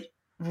would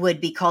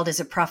be called as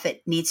a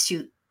prophet needs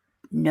to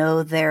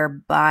know their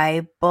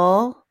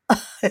Bible.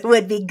 It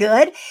would be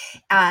good.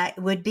 It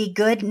would be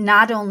good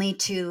not only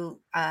to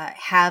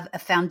have a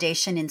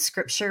foundation in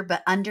Scripture,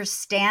 but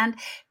understand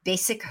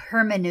basic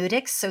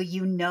hermeneutics, so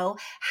you know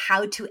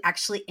how to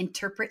actually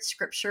interpret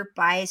Scripture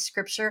by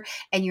Scripture,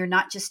 and you're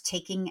not just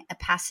taking a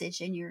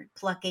passage and you're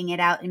plucking it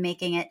out and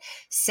making it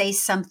say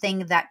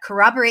something that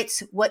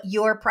corroborates what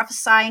you're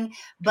prophesying,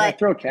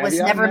 but was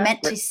never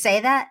meant to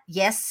say that.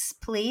 Yes,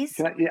 please.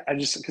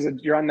 Because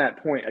you're on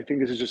that point, I think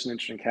this is just an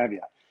interesting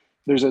caveat.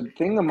 There's a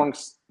thing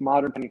amongst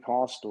modern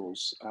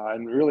Pentecostals,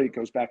 and really it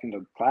goes back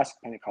into classic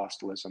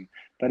Pentecostalism,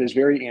 that is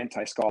very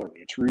anti-scholarly.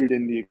 It's rooted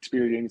in the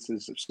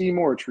experiences of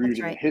Seymour. It's rooted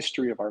in the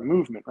history of our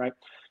movement, right?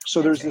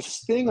 So there's this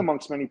thing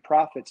amongst many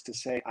prophets to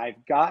say,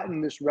 I've gotten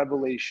this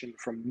revelation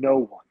from no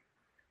one,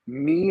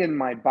 me and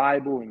my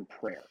Bible and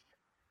prayer,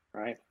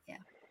 right? Yeah.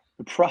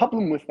 The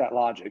problem with that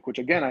logic, which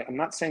again, I'm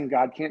not saying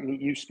God can't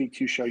meet you, speak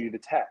to you, show you the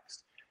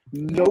text.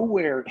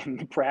 Nowhere in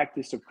the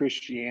practice of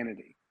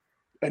Christianity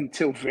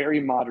until very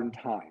modern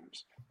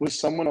times was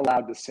someone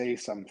allowed to say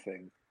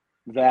something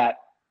that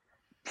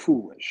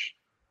foolish.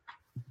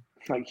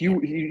 Like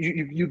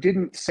you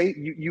didn't say,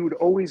 you would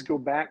always go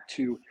back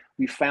to,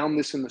 we found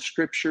this in the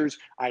Scriptures.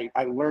 I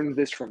learned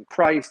this from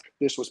Christ.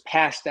 This was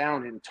passed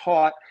down and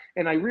taught.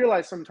 And I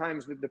realize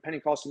sometimes with the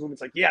Pentecostal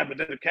movement's like, yeah, but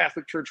then the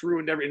Catholic Church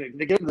ruined everything.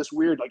 They get this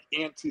weird like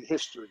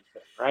anti-history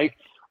thing, right?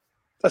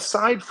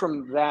 Aside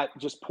from that,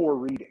 just poor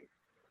reading.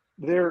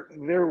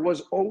 There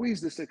was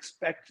always this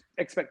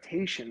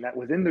expectation that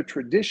within the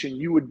tradition,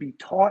 you would be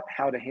taught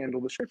how to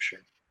handle the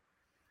Scripture.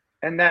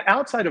 And that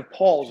outside of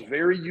Paul's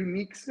very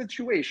unique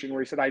situation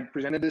where he said, I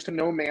presented this to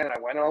no man and I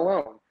went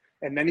alone.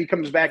 And then he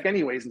comes back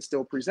anyways and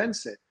still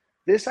presents it.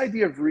 This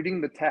idea of reading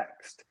the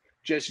text,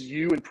 just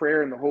you and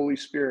prayer and the Holy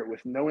Spirit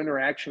with no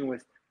interaction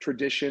with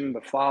tradition,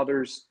 the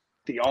fathers,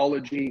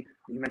 theology,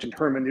 you mentioned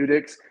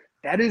hermeneutics,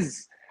 that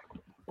is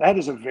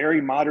a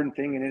very modern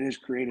thing, and it has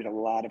created a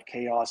lot of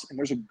chaos. And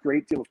there's a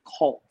great deal of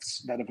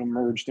cults that have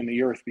emerged in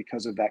the earth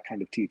because of that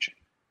kind of teaching.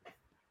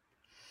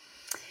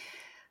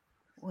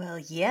 Well,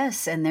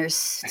 yes. And there's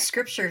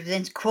scripture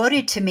then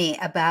quoted to me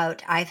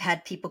about, I've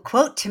had people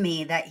quote to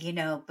me that,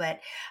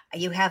 but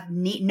you have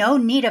no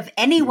need of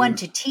anyone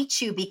to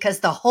teach you because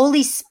the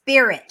Holy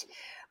Spirit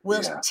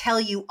will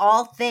tell you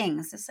all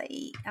things. I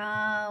say,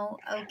 oh,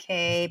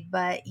 okay.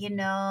 But,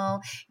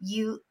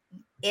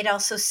 it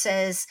also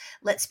says,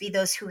 let's be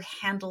those who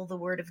handle the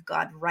word of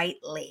God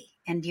rightly.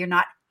 And you're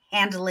not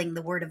handling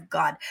the word of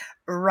God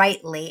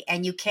rightly.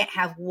 And you can't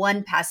have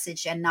one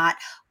passage and not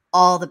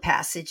all the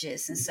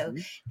passages. And so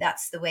Mhm.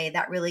 that's the way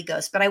that really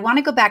goes. But I want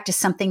to go back to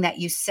something that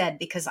you said,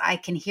 because I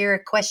can hear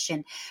a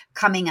question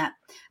coming up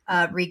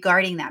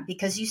regarding that,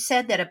 because you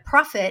said that a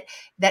prophet,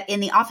 that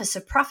in the office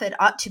of prophet,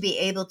 ought to be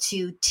able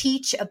to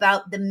teach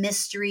about the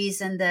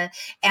mysteries and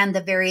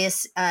the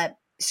various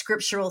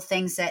scriptural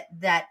things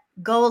that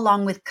go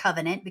along with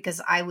covenant,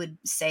 because I would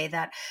say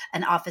that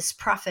an office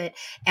prophet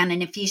and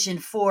an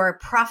Ephesians 4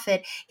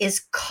 prophet is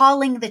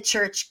calling the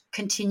church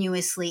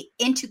continuously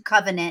into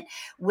covenant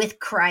with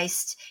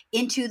Christ,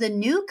 into the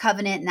new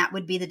covenant. And that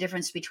would be the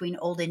difference between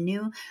Old and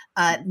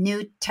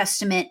New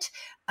Testament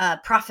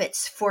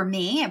prophets. For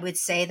me, I would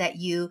say that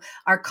you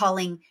are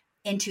calling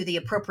into the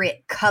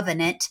appropriate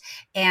covenant,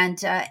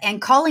 and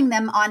calling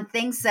them on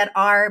things that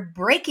are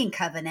breaking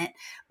covenant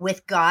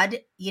with God,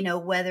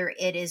 whether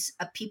it is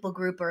a people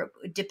group or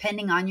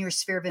depending on your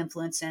sphere of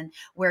influence and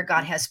where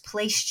God has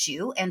placed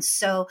you. And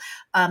so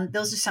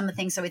those are some of the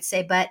things I would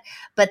say. But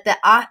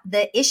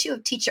the issue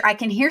of teacher, I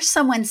can hear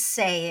someone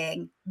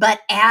saying, but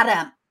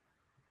Adam,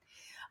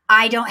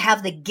 I don't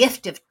have the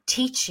gift of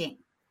teaching.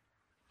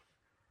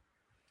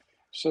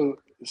 So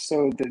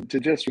to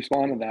just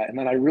respond to that, and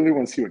then I really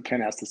want to see what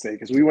Ken has to say,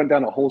 because we went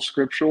down a whole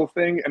scriptural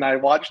thing, and I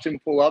watched him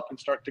pull up and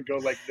start to go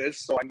like this,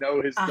 so I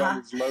know his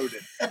gun is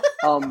loaded.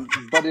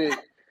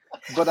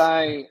 But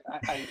I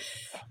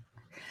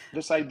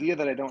this idea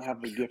that I don't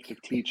have the gift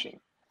of teaching,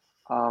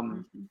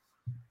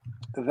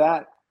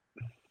 that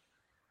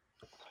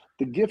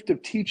the gift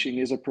of teaching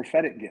is a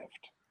prophetic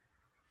gift.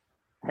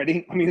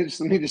 Right? Let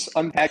me just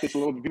unpack this a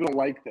little bit. People don't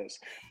like this.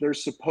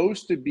 There's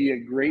supposed to be a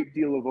great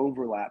deal of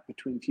overlap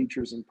between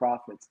teachers and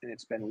prophets, and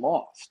it's been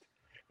lost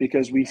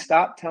because we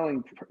stopped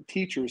telling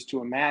teachers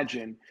to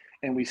imagine,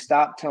 and we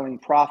stopped telling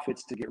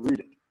prophets to get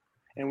rooted.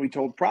 And we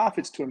told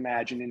prophets to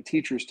imagine and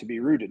teachers to be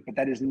rooted, but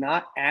that is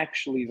not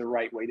actually the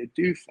right way to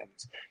do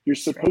things. You're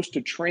supposed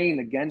to train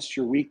against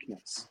your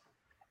weakness.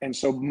 And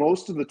so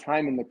most of the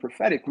time in the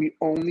prophetic, we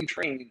only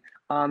train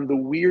on the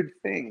weird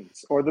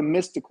things or the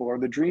mystical or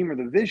the dream or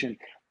the vision.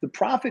 The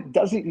prophet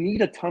doesn't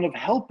need a ton of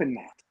help in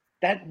that.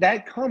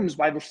 That comes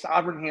by the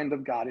sovereign hand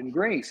of God and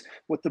grace.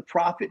 What the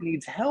prophet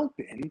needs help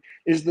in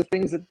is the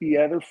things that the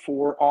other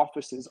four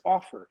offices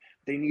offer.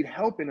 They need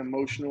help in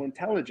emotional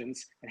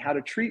intelligence and how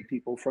to treat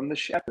people from the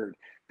shepherd.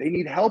 They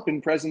need help in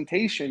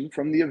presentation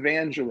from the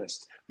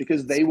evangelist,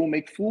 because they will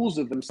make fools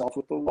of themselves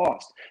with the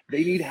lost.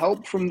 They need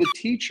help from the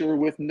teacher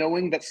with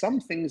knowing that some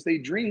things they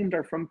dreamed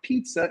are from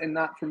pizza and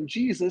not from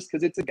Jesus,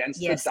 because it's against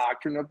the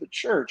doctrine of the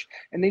church.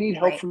 And they need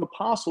help from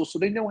apostles so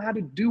they know how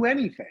to do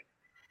anything.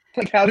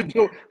 Like how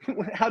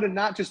to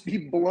not just be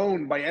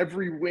blown by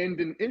every wind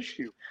and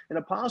issue. An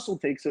apostle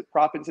takes it,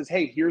 prophet, and says,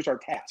 hey, here's our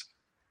task.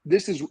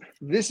 This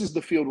is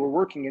the field we're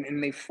working in,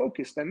 and they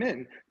focus them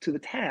in to the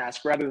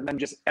task rather than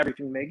just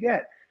everything they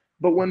get.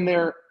 But when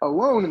they're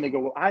alone and they go,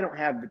 well, I don't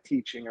have the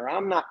teaching, or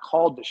I'm not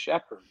called to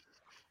shepherd,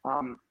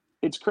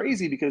 it's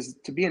crazy, because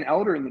to be an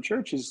elder in the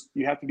church is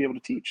you have to be able to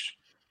teach.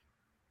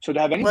 So to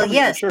have anybody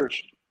in the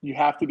church, you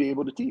have to be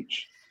able to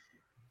teach.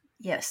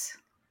 Yes.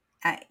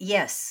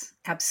 Yes,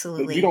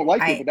 absolutely. But you don't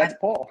like it, but that's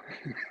Paul.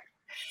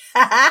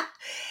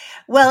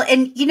 Well,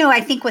 and I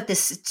think what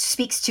this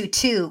speaks to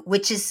too,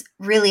 which is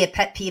really a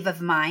pet peeve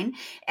of mine,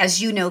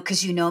 as you know,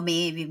 because you know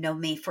me, you've known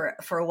me for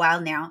a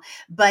while now,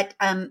 but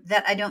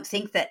that I don't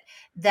think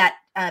that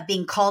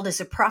being called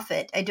as a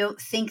prophet, I don't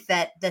think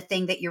that the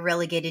thing that you're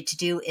relegated to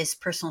do is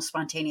personal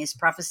spontaneous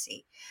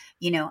prophecy.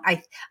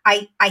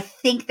 I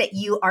think that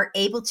you are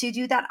able to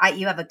do that.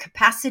 You have a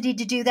capacity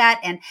to do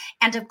that.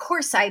 And of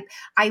course I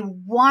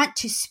want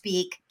to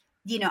speak,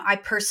 I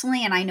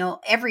personally, and I know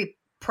every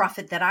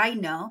prophet that I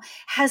know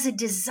has a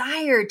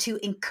desire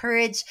to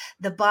encourage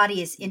the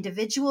body as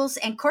individuals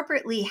and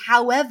corporately.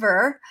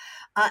 However,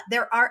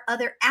 there are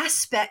other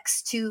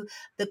aspects to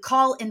the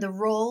call and the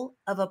role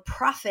of a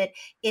prophet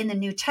in the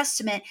New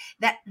Testament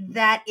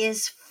that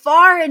is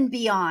far and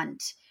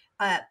beyond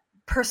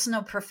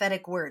personal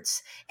prophetic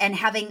words, and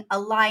having a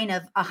line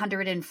of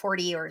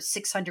 140 or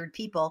 600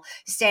 people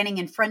standing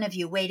in front of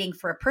you waiting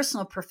for a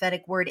personal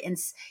prophetic word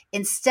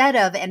instead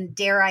of, and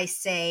dare I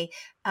say,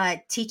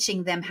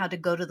 teaching them how to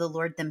go to the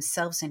Lord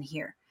themselves and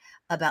hear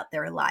about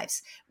their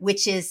lives,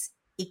 which is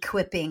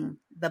equipping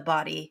the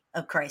body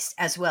of Christ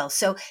as well.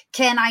 So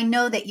Ken, I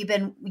know that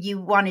you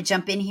want to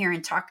jump in here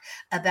and talk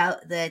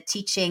about the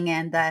teaching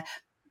and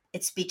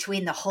it's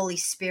between the Holy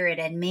Spirit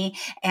and me.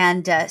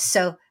 And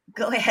so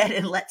go ahead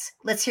and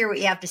let's hear what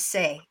you have to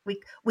say.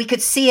 We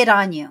could see it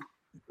on you.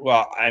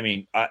 Well, I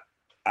mean,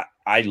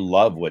 I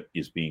love what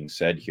is being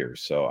said here.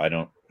 So I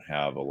don't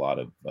have a lot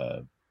of,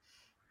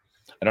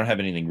 I don't have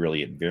anything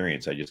really at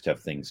variance. I just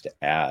have things to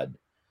add.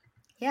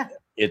 Yeah.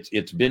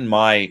 It's been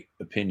my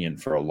opinion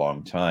for a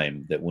long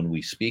time that when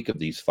we speak of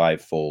these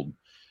fivefold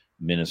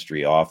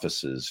ministry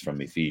offices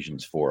from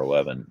Ephesians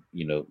 4:11,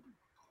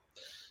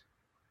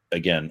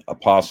 again,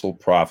 apostle,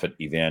 prophet,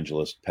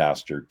 evangelist,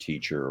 pastor,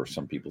 teacher, or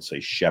some people say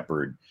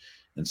shepherd,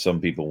 and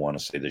some people want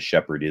to say the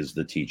shepherd is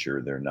the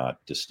teacher. They're not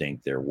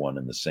distinct. They're one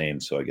and the same.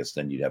 So I guess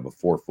then you'd have a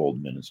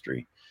fourfold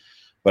ministry.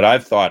 But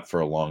I've thought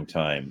for a long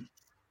time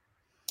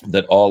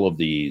that all of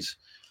these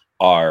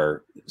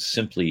are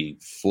simply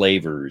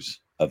flavors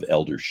of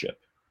eldership.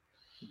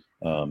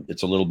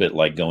 It's a little bit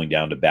like going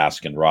down to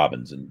Baskin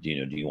Robbins and, do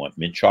you want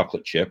mint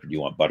chocolate chip, or do you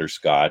want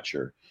butterscotch,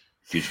 or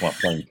do you just want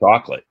plain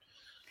chocolate?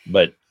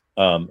 But,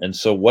 and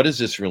so what does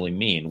this really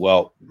mean?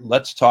 Well,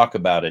 let's talk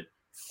about it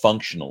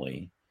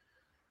functionally.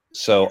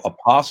 So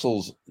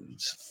apostles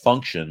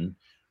function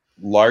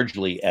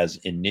largely as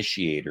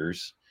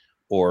initiators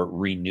or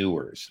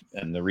renewers.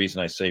 And the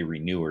reason I say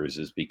renewers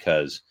is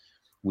because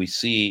we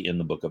see in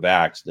the book of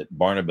Acts that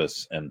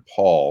Barnabas and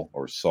Paul,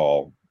 or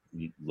Saul,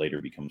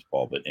 later becomes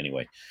Paul, but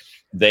anyway,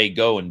 they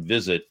go and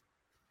visit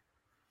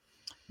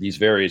these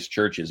various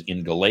churches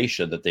in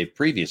Galatia that they've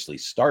previously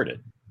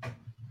started.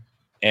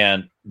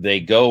 And they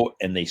go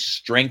and they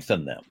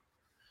strengthen them.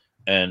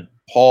 And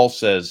Paul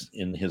says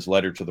in his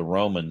letter to the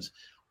Romans,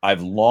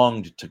 I've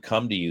longed to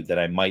come to you that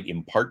I might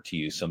impart to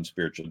you some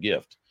spiritual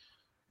gift.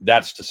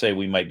 That's to say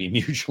we might be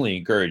mutually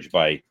encouraged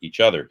by each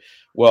other.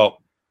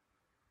 Well,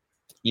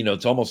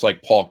 it's almost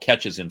like Paul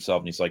catches himself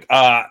and he's like,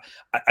 I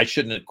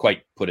shouldn't have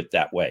quite put it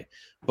that way.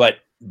 But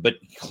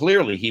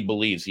clearly he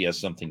believes he has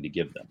something to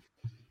give them.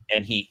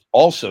 And he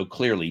also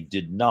clearly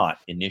did not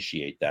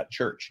initiate that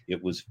church.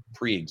 It was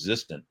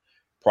pre-existent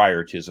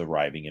prior to his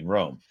arriving in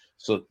Rome.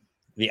 So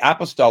the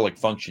apostolic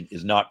function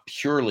is not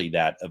purely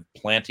that of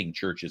planting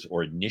churches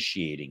or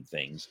initiating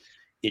things.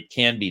 It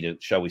can be to,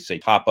 shall we say,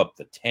 top up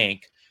the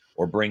tank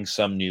or bring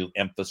some new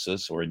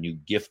emphasis or a new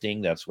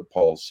gifting. That's what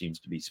Paul seems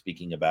to be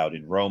speaking about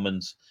in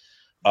Romans.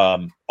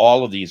 All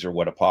of these are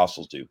what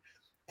apostles do.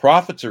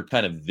 Prophets are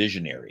kind of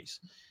visionaries.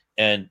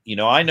 And,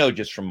 I know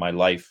just from my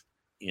life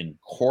in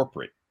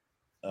corporate,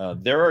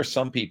 there are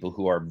some people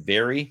who are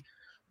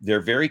they're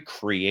very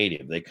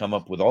creative. They come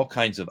up with all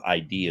kinds of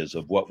ideas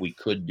of what we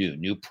could do.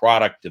 New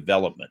product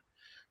development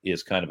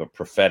is kind of a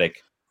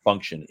prophetic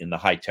function in the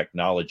high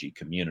technology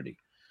community.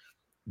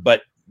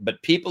 But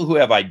people who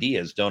have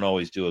ideas don't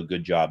always do a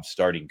good job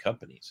starting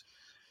companies.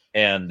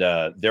 And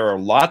there are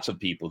lots of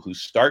people who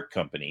start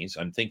companies.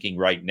 I'm thinking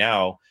right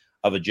now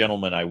of a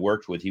gentleman I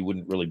worked with. He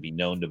wouldn't really be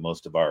known to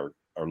most of our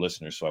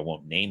listeners, so I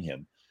won't name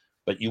him.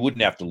 But you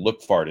wouldn't have to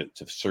look far to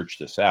search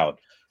this out.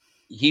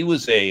 He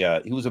was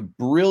a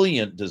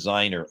brilliant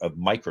designer of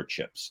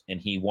microchips,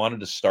 and he wanted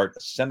to start a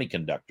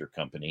semiconductor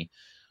company,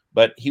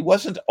 but he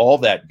wasn't all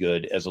that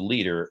good as a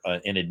leader,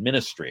 an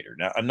administrator.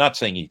 Now, I'm not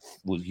saying he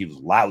was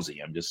lousy.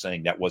 I'm just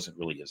saying that wasn't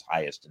really his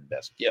highest and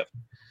best gift.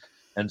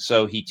 And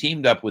so he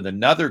teamed up with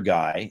another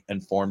guy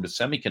and formed a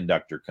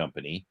semiconductor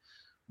company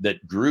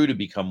that grew to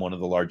become one of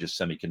the largest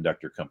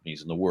semiconductor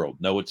companies in the world.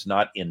 No, it's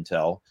not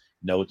Intel.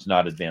 No, it's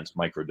not Advanced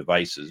Micro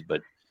Devices,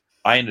 but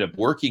I ended up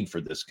working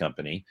for this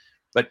company.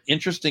 But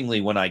interestingly,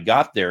 when I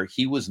got there,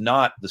 he was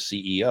not the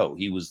CEO.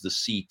 He was the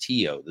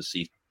CTO,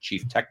 the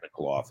Chief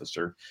Technical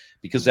Officer,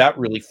 because that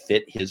really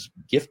fit his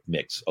gift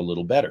mix a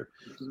little better.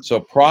 So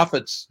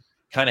prophets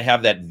kind of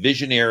have that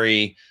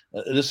visionary,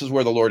 this is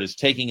where the Lord is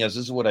taking us.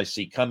 This is what I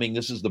see coming.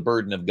 This is the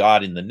burden of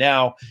God in the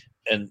now.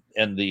 And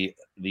the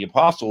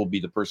apostle will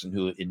be the person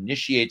who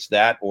initiates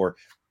that or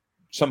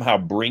somehow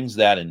brings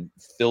that and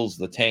fills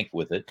the tank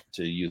with it,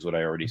 to use what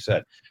I already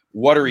said.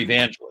 What are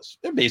evangelists?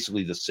 They're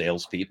basically the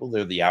salespeople.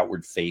 They're the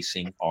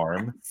outward-facing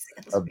arm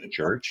of the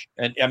church.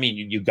 And I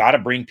mean, you got to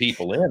bring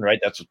people in, right?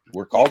 That's what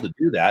we're called to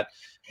do that.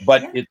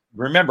 But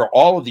remember,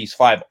 all of these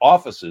 5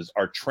 offices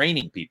are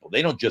training people.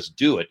 They don't just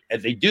do it,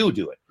 and they do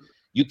it.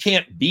 You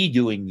can't be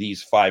doing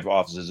these 5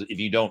 offices if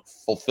you don't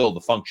fulfill the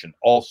function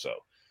also.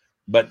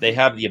 But they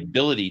have the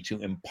ability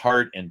to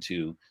impart and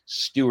to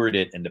steward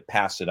it and to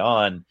pass it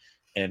on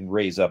and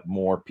raise up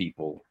more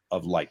people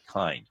of like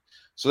kind.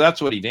 So that's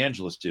what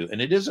evangelists do.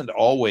 And it isn't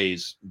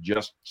always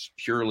just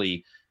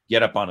purely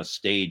get up on a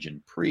stage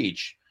and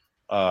preach.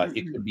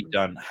 It could be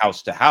done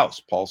house to house.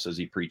 Paul says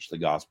he preached the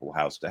gospel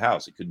house to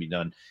house. It could be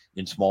done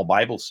in small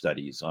Bible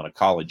studies on a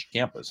college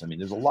campus. I mean,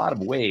 there's a lot of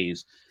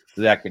ways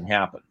that can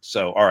happen.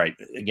 So, all right,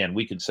 again,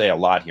 we could say a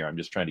lot here. I'm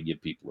just trying to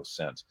give people a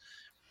sense.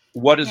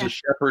 What does a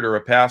shepherd or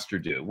a pastor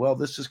do? Well,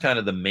 this is kind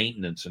of the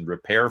maintenance and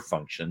repair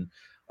function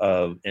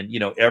of, and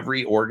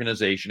every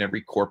organization,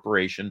 every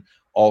corporation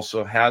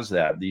also has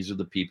that. These are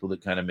the people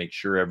that kind of make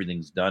sure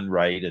everything's done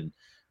right. And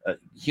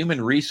human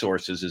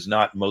resources is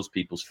not most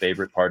people's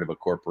favorite part of a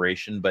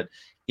corporation, but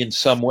in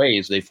some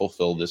ways they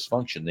fulfill this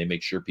function. They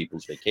make sure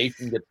people's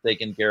vacation gets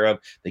taken care of.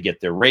 They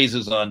get their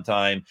raises on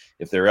time.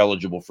 If they're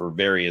eligible for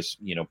various,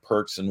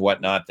 perks and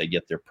whatnot, they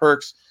get their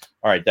perks.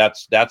 All right,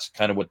 that's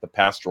kind of what the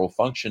pastoral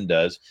function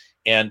does.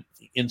 And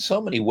in so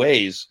many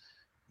ways,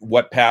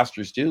 what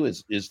pastors do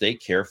is they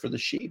care for the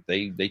sheep.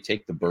 They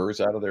take the burrs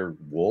out of their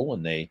wool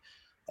and they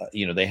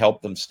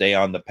help them stay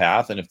on the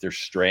path. And if they're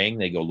straying,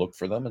 they go look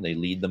for them and they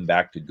lead them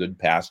back to good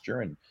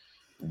pasture and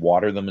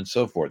water them and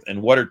so forth.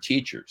 And what are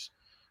teachers?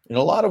 In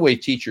a lot of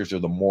ways, teachers are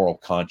the moral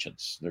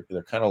conscience.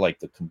 They're kind of like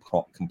the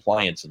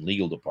compliance and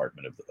legal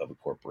department of a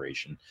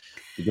corporation,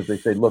 because they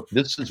say, look,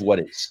 this is what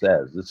it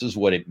says. This is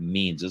what it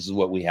means. This is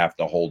what we have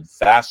to hold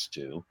fast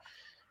to.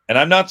 And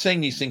I'm not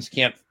saying these things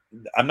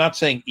I'm not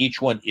saying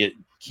each one, it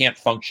can't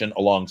function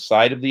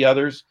alongside of the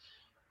others.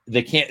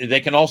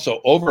 they can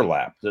also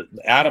overlap.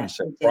 Adam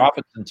said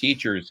prophets and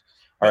teachers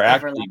are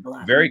actually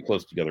very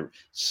close together.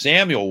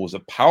 Samuel was a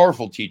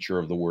powerful teacher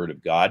of the word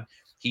of God.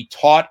 He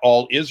taught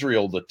all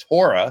Israel the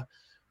Torah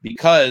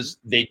because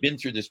they'd been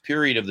through this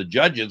period of the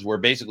judges where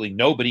basically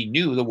nobody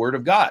knew the word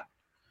of God.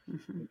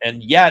 Mm-hmm.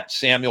 And yet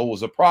Samuel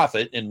was a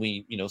prophet, and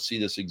we, see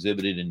this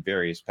exhibited in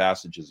various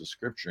passages of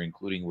scripture,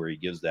 including where he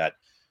gives that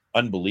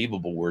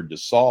unbelievable word to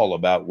Saul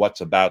about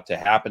what's about to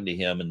happen to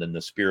him, and then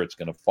the Spirit's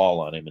going to fall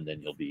on him, and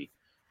then he'll be,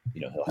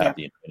 he'll have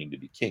the anointing to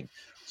be king.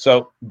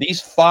 So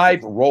these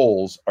 5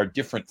 roles are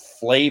different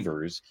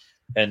flavors,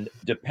 and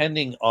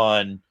depending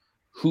on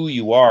who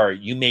you are,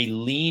 you may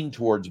lean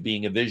towards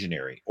being a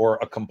visionary or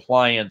a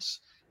compliance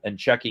and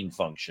checking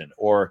function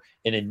or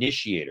an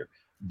initiator.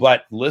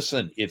 But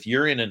listen, if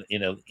you're in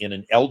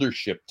an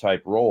eldership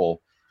type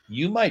role,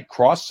 you might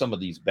cross some of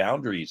these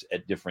boundaries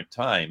at different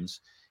times.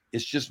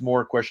 It's just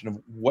more a question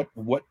of what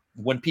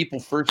when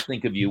people first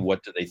think of you,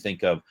 what do they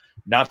think of?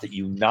 Not that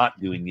you're not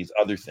doing these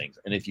other things.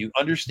 And if you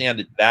understand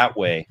it that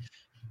way,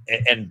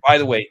 and by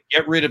the way,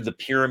 get rid of the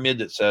pyramid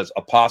that says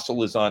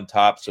apostle is on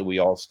top, so we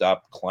all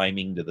stop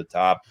climbing to the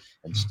top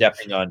and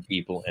stepping on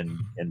people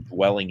and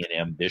dwelling in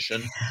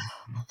ambition.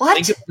 What?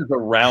 Think of it as a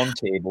round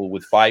table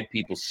with 5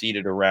 people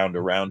seated around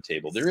a round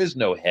table. There is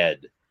no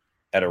head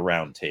at a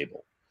round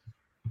table.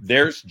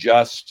 There's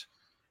just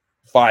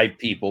 5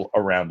 people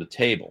around a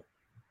table.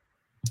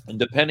 And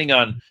depending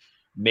on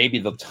maybe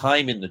the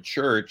time in the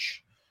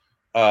church,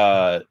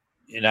 and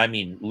I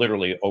mean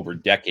literally over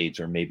decades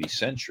or maybe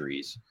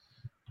centuries,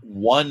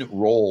 one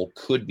role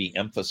could be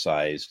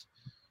emphasized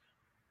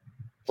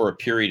for a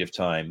period of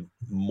time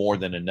more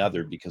than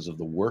another because of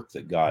the work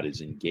that God is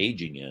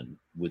engaging in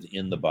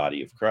within the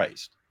body of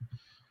Christ.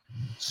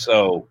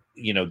 So,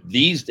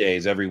 these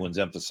days everyone's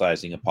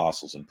emphasizing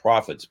apostles and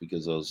prophets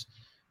because those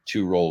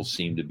 2 roles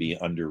seem to be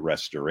under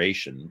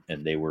restoration,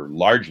 and they were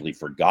largely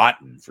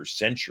forgotten for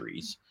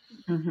centuries.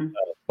 Mm-hmm.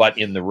 But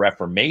in the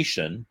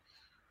Reformation,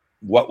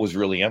 what was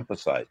really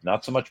emphasized?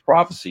 Not so much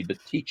prophecy, but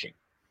teaching,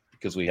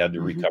 because we had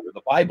to recover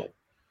the Bible.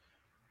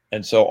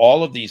 And so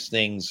all of these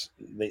things,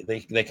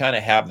 they kind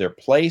of have their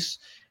place.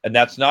 And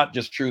that's not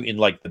just true in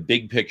like the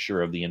big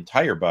picture of the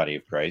entire body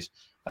of Christ.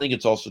 I think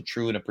it's also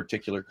true in a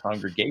particular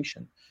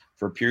congregation.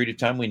 For a period of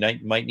time, we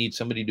might need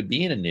somebody to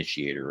be an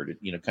initiator or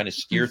to, kind of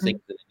steer things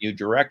in a new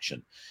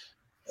direction.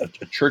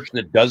 A church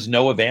that does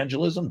no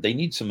evangelism, they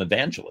need some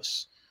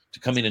evangelists to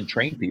come in and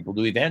train people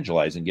to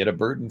evangelize and get a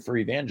burden for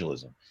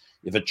evangelism.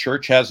 If a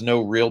church has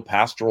no real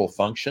pastoral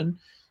function,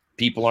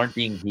 people aren't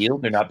being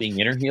healed, they're not being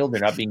inner-healed,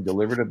 they're not being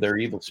delivered of their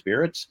evil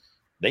spirits,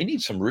 they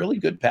need some really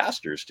good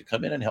pastors to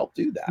come in and help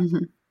do that.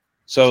 Mm-hmm.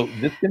 So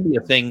this can be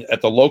a thing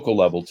at the local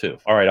level too.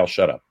 All right, I'll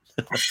shut up.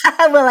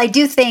 Well, I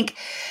do think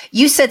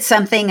you said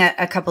something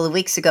a couple of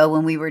weeks ago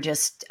when we were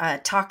just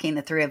talking,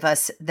 the 3 of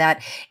us,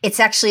 that it's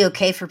actually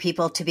okay for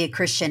people to be a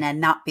Christian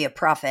and not be a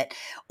prophet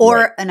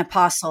or an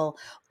apostle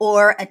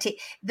or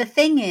the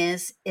thing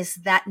is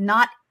that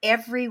not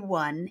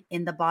everyone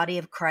in the body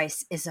of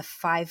Christ is a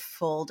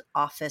 5-fold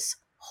office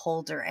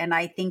holder. And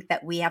I think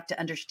that we have to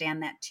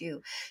understand that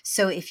too.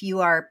 So if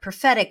you are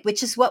prophetic,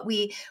 which is what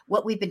we've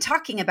been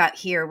talking about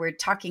here, we're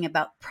talking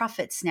about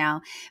prophets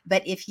now,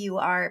 but if you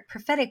are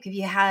prophetic,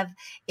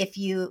 if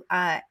you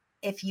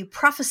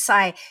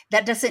prophesy,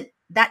 that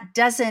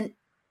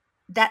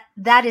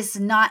is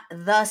not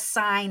the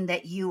sign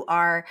that you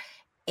are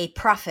a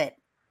prophet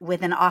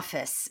with an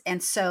office.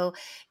 And so,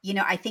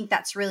 I think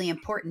that's really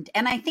important.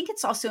 And I think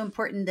it's also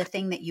important, the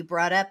thing that you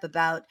brought up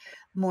about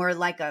more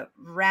like a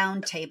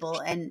round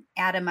table. And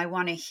Adam, I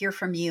want to hear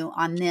from you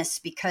on this,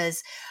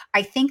 because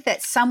I think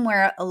that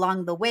somewhere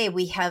along the way,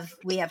 we have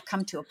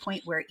come to a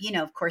point where,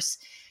 of course,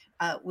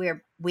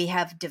 we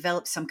have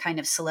developed some kind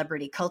of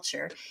celebrity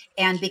culture.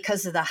 And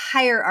because of the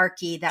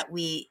hierarchy that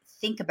we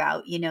think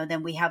about,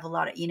 then we have a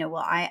lot of,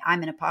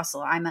 I'm an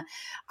apostle,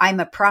 I'm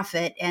a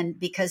prophet, and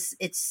because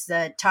it's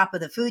the top of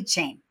the food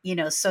chain,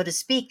 so to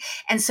speak.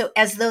 And so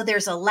as though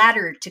there's a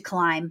ladder to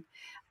climb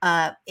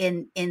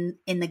in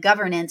the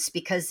governance,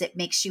 because it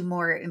makes you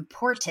more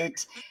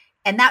important,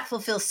 and that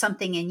fulfills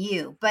something in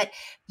you. But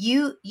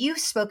you've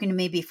spoken to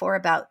me before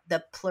about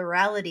the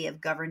plurality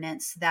of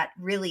governance that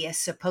really is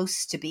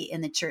supposed to be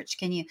in the church.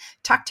 Can you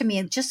talk to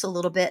me just a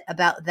little bit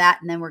about that,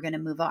 and then we're going to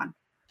move on?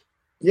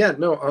 Yeah,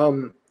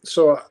 no.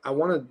 So I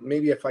want to,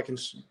 maybe if I can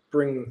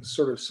bring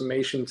sort of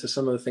summation to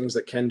some of the things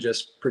that Ken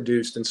just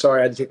produced. And sorry,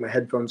 I had to take my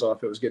headphones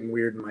off. It was getting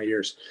weird in my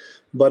ears.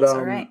 But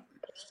all right.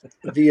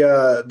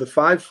 The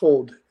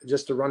 5-fold,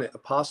 just to run it: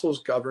 apostles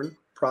govern,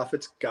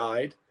 prophets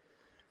guide,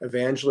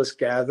 evangelists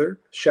gather,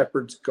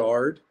 shepherds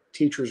guard,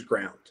 teachers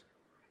ground,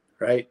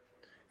 right?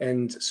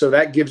 And so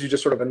that gives you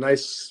just sort of a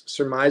nice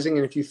surmising.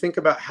 And if you think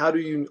about how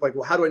do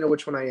I know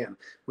which one I am?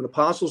 When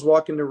apostles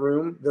walk into a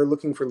room, they're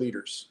looking for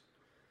leaders.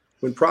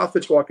 When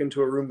prophets walk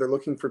into a room, they're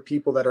looking for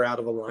people that are out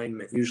of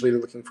alignment. Usually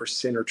they're looking for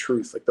sin or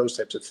truth, like those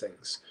types of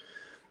things.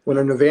 When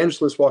an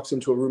evangelist walks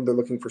into a room, they're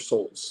looking for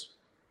souls.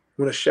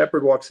 When a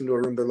shepherd walks into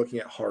a room, they're looking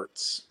at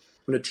hearts.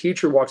 When a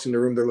teacher walks into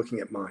a room, they're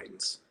looking at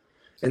minds.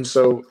 And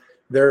so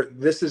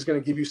This is going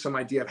to give you some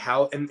idea of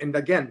how, and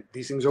again,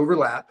 these things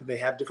overlap. They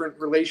have different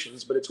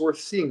relations, but it's worth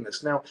seeing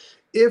this. Now,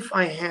 if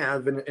I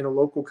have in a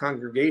local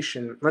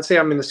congregation, let's say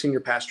I'm in the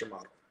senior pastor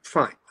model,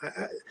 fine.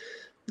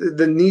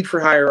 The need for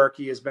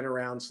hierarchy has been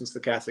around since the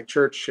Catholic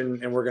Church,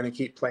 and we're going to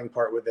keep playing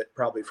part with it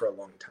probably for a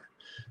long time.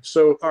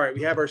 So, all right,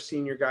 we have our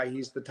senior guy.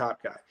 He's the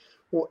top guy.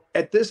 Well,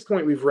 at this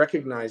point, we've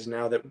recognized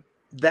now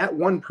that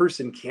one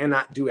person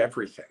cannot do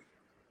everything.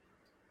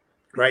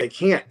 Right? They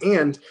can't.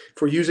 And if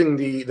we're using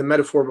the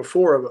metaphor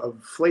before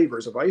of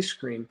flavors of ice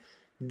cream,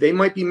 they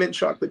might be mint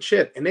chocolate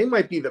chip, and they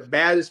might be the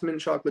baddest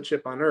mint chocolate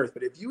chip on earth.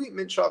 But if you eat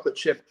mint chocolate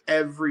chip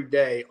every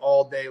day,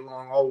 all day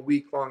long, all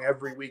week long,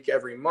 every week,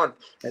 every month,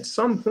 at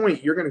some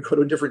point you're going to go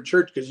to a different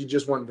church because you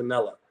just want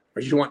vanilla,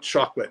 or you want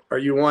chocolate, or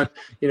you want,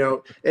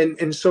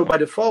 and so by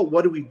default,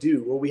 what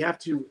do? Well, we have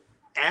to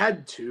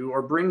add to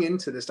or bring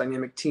into this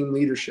dynamic team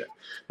leadership.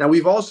 Now,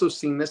 we've also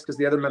seen this because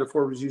the other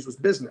metaphor was used was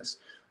business.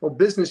 Well,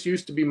 business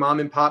used to be mom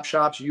and pop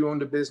shops. You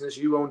owned a business.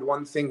 You owned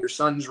one thing. Your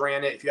sons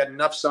ran it. If you had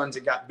enough sons,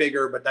 it got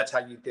bigger, but that's how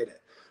you did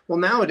it. Well,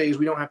 nowadays,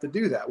 we don't have to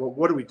do that. Well,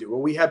 what do?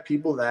 Well, we have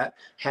people that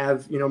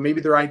have,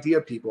 maybe they're idea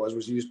people, as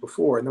was used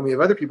before. And then we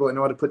have other people that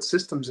know how to put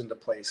systems into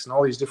place and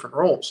all these different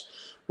roles.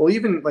 Well,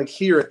 even like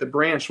here at the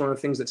branch, one of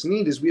the things that's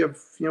neat is we have,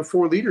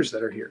 4 leaders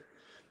that are here.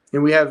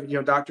 And we have,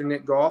 Dr.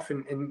 Nick Goff,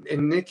 and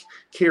Nick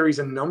carries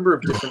a number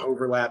of different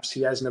overlaps.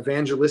 He has an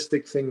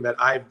evangelistic thing that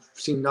I've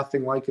seen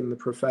nothing like in the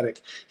prophetic.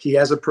 He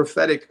has a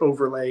prophetic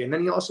overlay. And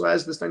then he also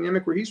has this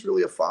dynamic where he's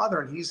really a father,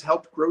 and he's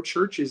helped grow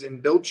churches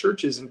and build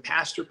churches and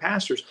pastor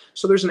pastors.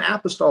 So there's an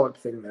apostolic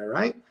thing there,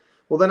 right?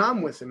 Well, then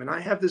I'm with him, and I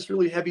have this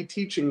really heavy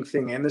teaching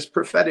thing and this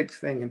prophetic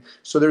thing. And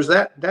so there's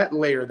that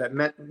layer that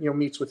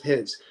meets with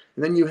his.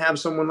 And then you have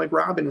someone like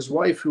Robin, his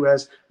wife, who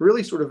has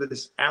really sort of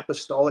this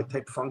apostolic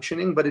type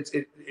functioning, but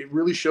it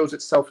really shows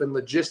itself in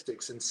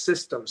logistics and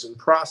systems and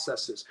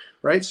processes,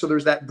 right? So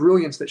there's that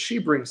brilliance that she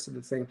brings to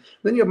the thing.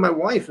 Then you have my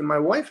wife, and my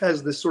wife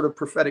has this sort of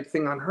prophetic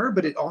thing on her,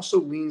 but it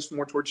also leans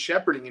more towards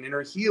shepherding and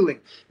inner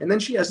healing. And then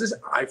she has this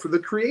eye for the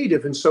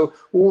creative. And so,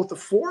 with the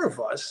 4 of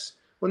us,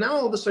 well, now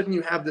all of a sudden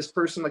you have this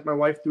person like my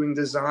wife doing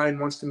design,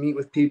 wants to meet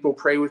with people,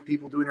 pray with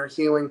people, doing her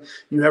healing.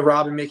 You have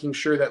Robin making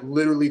sure that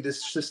literally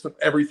this system,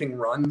 everything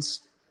runs,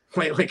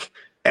 like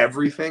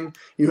everything.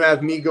 You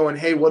have me going,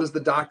 hey, what does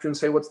the doctrine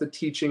say? What's the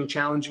teaching?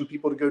 Challenging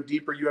people to go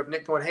deeper. You have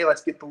Nick going, hey,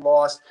 let's get the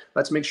lost.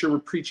 Let's make sure we're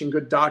preaching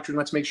good doctrine.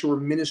 Let's make sure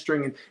we're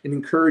ministering and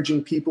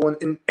encouraging people.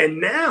 And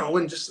now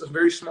in just a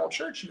very small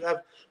church, you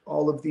have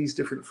all of these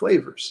different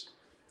flavors.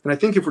 And I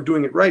think if we're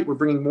doing it right, we're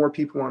bringing more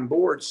people on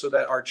board so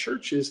that our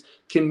churches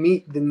can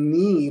meet the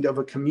need of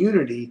a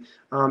community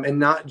and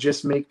not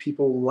just make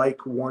people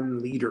like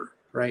one leader,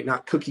 right?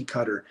 Not cookie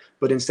cutter,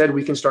 but instead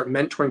we can start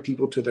mentoring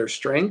people to their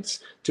strengths,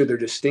 to their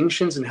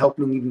distinctions, and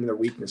helping even their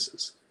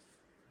weaknesses.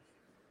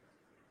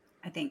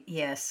 I think,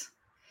 yes,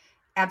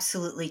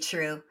 absolutely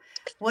true.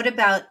 What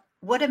about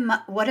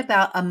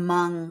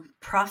among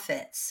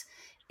prophets?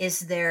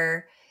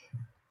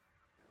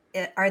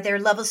 Are there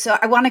levels? So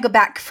I want to go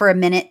back for a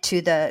minute to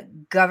the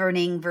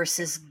governing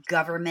versus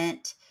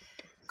government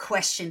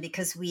question,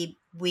 because we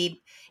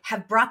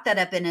have brought that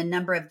up in a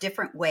number of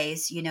different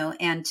ways,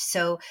 and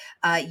so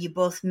you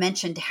both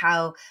mentioned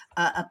how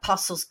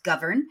apostles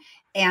govern,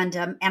 and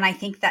I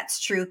think that's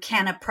true.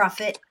 Can a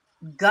prophet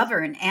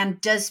govern?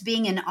 And does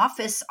being in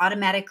office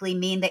automatically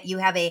mean that you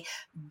have a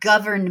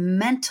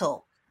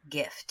governmental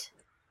gift?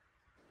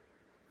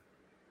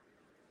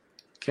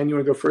 Ken, you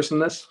want to go first on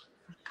this?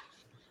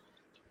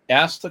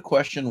 Ask the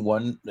question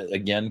one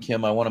again,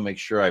 Kim. I want to make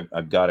sure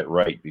I've got it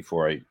right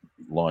before I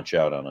launch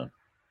out on a.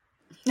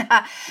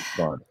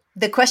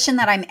 The question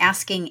that I'm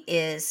asking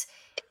is,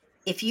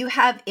 if you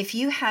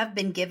have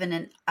been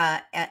given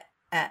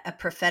a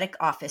prophetic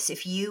office,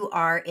 if you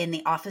are in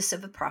the office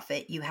of a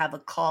prophet, you have a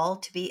call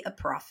to be a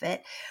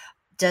prophet.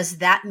 Does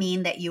that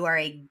mean that you are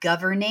a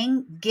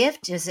governing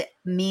gift? Does it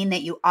mean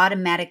that you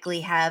automatically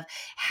have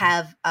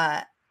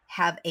a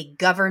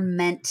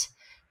government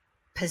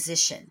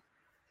position?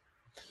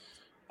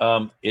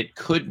 It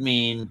could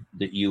mean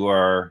that you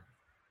are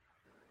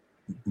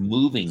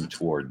moving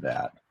toward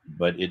that,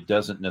 but it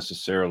doesn't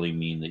necessarily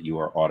mean that you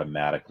are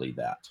automatically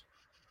that.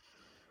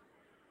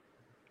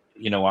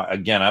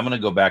 Again, I'm going to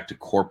go back to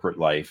corporate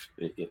life.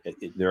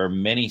 There are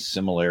many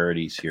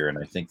similarities here, and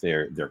I think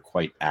they're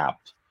quite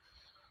apt.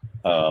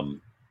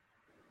 In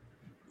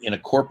a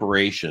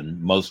corporation,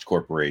 most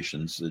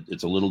corporations,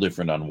 it's a little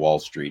different on Wall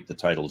Street. The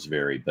titles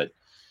vary, but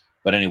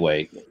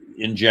anyway,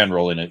 in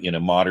general, in a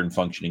modern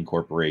functioning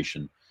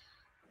corporation,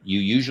 you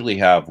usually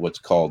have what's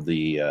called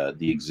the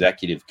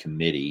executive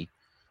committee,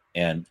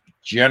 and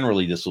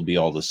generally this will be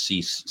all the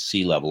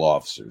C-level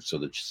officers. So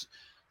the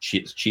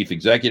chief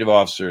executive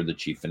officer, the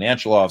chief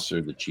financial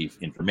officer, the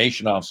chief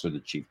information officer,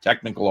 the chief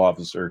technical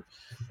officer.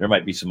 There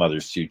might be some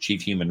others too,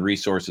 chief human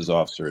resources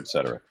officer, et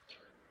cetera.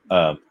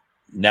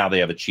 Now they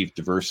have a chief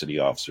diversity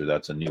officer.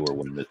 That's a newer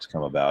one that's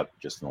come about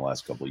just in the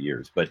last couple of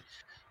years. But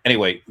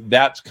anyway,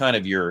 that's kind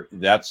of your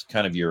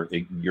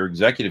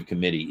executive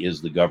committee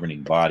is the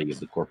governing body of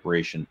the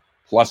corporation,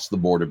 plus the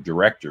board of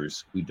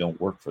directors who don't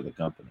work for the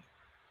company.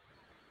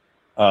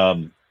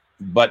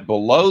 But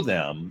below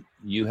them,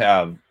 you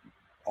have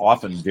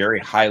often very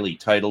highly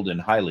titled and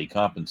highly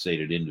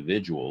compensated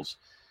individuals.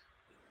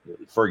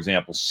 For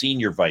example,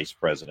 senior vice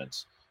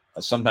presidents.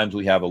 Sometimes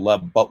we have a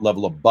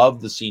level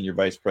above the senior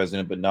vice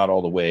president, but not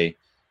all the way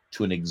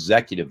to an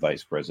executive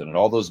vice president.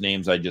 All those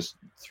names I just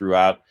threw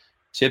out,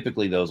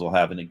 typically those will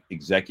have an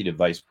executive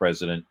vice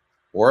president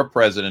or a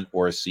president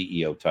or a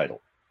CEO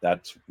title.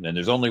 And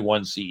there's only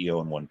one CEO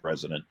and one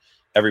president.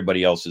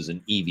 Everybody else is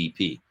an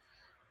EVP.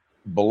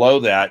 Below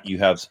that, you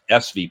have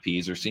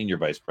SVPs or senior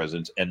vice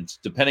presidents. And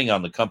depending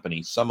on the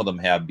company, some of them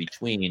have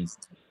between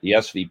the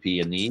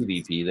SVP and the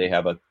EVP, they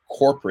have a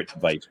corporate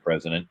vice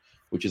president,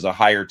 which is a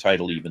higher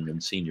title even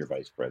than senior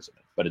vice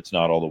president, but it's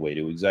not all the way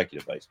to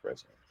executive vice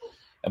president.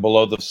 And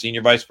below the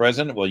senior vice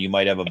president, well, you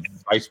might have a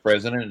vice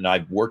president, and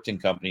I've worked in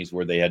companies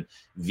where they had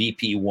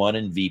VP1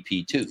 and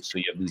VP2. So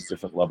you have these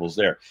different levels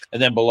there.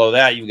 And then below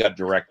that, you've got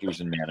directors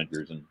and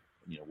managers and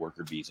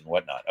worker bees and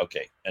whatnot.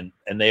 Okay. And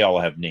they all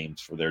have names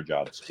for their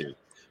jobs too.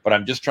 But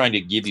I'm just trying to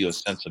give you a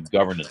sense of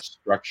governance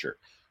structure.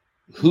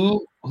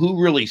 Who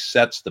really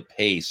sets the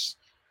pace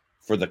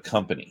for the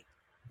company?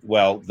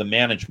 Well, the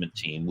management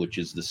team, which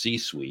is the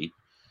C-suite,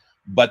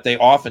 but they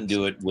often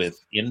do it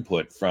with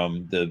input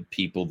from the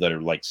people that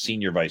are like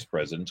senior vice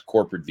presidents,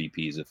 corporate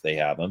VPs, if they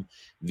have them,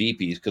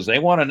 VPs, because they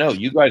want to know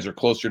you guys are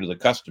closer to the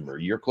customer.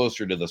 You're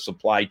closer to the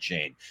supply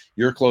chain.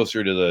 You're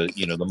closer to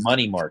the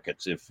money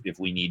markets if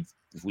we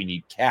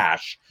need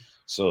cash.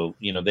 So,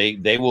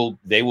 they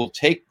will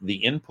take the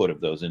input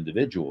of those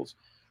individuals,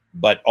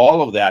 but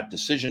all of that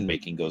decision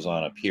making goes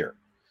on up here.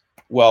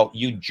 Well,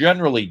 you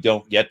generally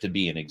don't get to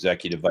be an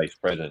executive vice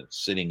president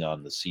sitting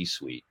on the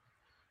C-suite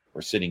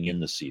or sitting in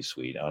the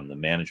C-suite on the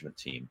management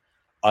team,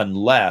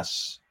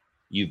 unless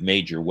you've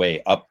made your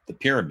way up the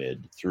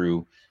pyramid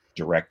through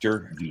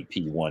director,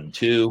 VP 1,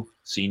 2,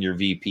 senior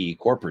VP,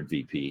 corporate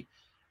VP.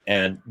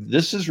 And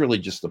this is really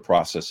just the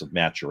process of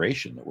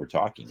maturation that we're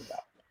talking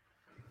about.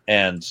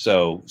 And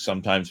so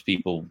sometimes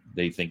people,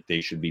 they think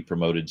they should be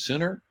promoted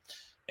sooner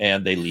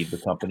and they leave the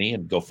company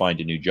and go find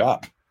a new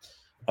job.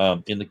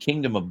 In the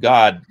kingdom of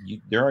God,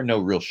 there are no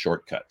real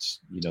shortcuts.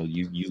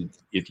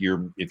 If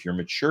your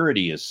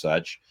maturity is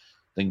such,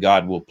 then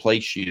God will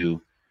place you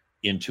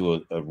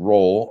into a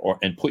role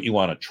and put you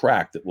on a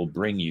track that will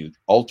bring you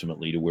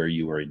ultimately to where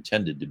you are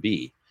intended to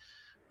be.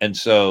 And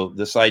so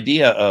this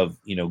idea of,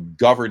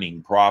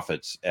 governing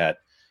prophets at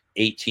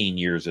 18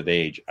 years of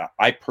age,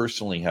 I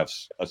personally have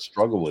a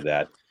struggle with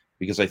that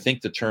because I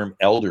think the term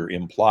elder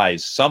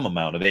implies some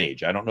amount of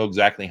age. I don't know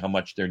exactly how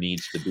much there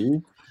needs to be,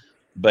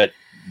 but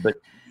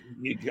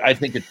I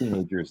think a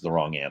teenager is the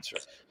wrong answer.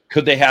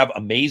 Could they have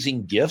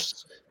amazing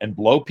gifts and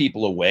blow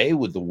people away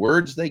with the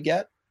words they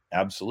get?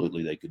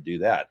 Absolutely, they could do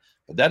that.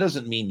 But that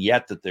doesn't mean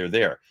yet that they're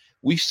there.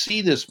 We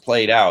see this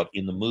played out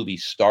in the movie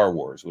Star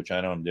Wars, which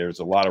there's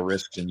a lot of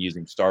risks in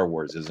using Star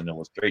Wars as an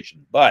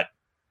illustration. But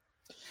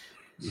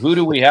who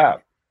do we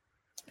have?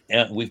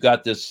 And we've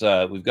got this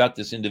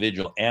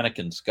individual,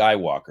 Anakin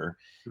Skywalker,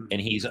 and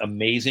he's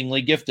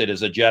amazingly gifted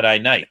as a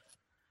Jedi Knight.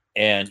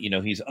 And,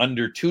 he's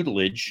under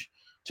tutelage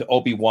to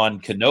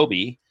Obi-Wan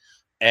Kenobi.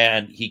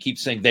 And he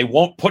keeps saying, they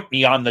won't put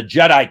me on the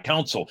Jedi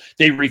Council.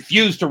 They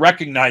refuse to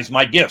recognize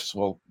my gifts.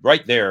 Well,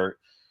 right there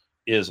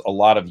is a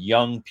lot of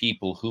young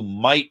people who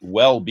might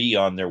well be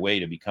on their way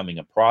to becoming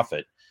a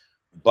prophet.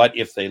 But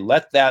if they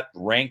let that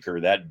rancor,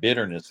 that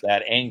bitterness,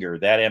 that anger,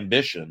 that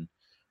ambition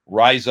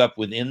rise up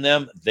within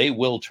them, they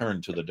will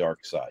turn to the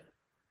dark side.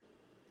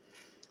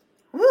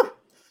 Woo.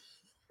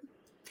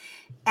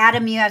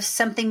 Adam, you have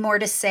something more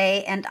to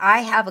say, and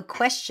I have a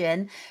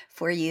question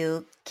for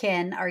you.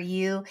 Ken, are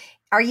you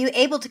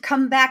able to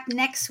come back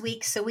next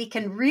week so we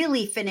can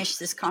really finish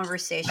this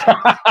conversation?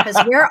 Because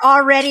we're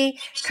already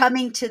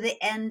coming to the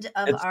end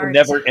of it's our a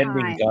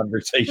never-ending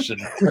conversation.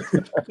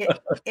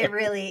 It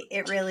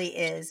really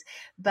is.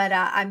 But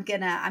I'm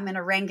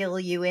gonna wrangle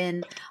you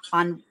in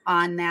on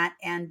that.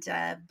 And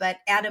but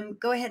Adam,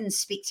 go ahead and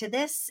speak to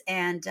this,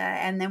 and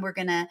then we're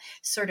gonna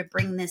sort of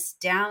bring this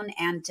down,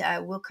 and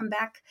we'll come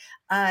back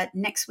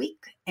next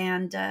week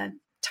and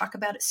talk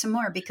about it some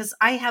more, because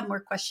I have more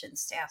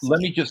questions to ask. Let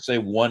me just say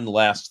one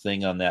last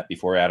thing on that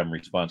before Adam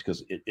responds,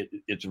 because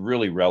it's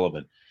really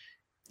relevant.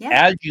 Yeah.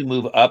 As you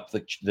move up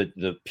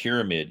the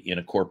pyramid in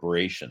a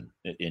corporation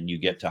and you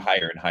get to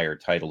higher and higher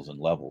titles and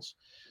levels,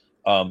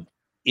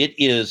 it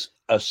is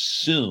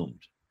assumed,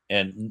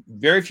 and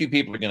very few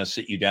people are going to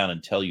sit you down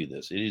and tell you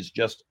this, it is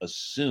just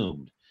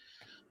assumed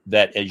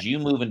that as you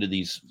move into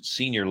these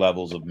senior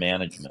levels of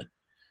management,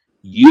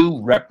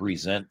 you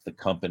represent the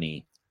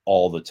company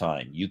all the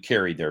time. You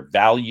carry their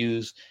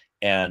values.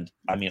 And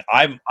I mean,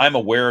 I'm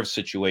aware of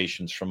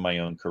situations from my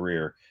own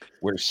career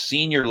where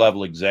senior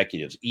level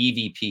executives,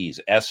 EVPs,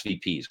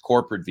 SVPs,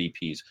 corporate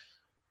VPs,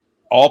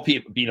 all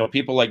people,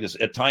 people like this,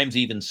 at times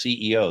even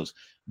CEOs,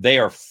 they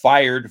are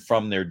fired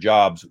from their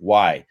jobs.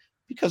 Why?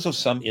 Because of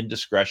some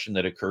indiscretion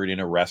that occurred in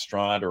a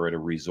restaurant or at a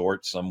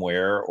resort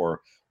somewhere,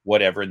 or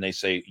whatever, and they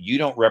say, you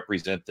don't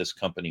represent this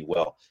company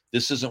well.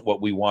 This isn't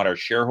what we want our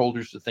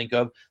shareholders to think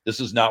of. This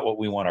is not what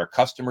we want our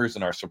customers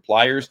and our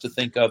suppliers to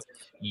think of.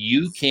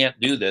 You can't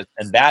do this.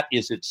 And that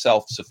is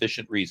itself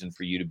sufficient reason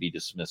for you to be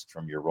dismissed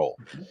from your role.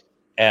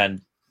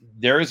 And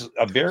there is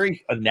a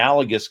very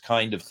analogous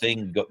kind of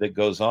thing that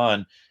goes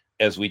on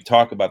as we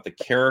talk about the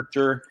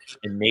character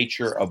and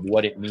nature of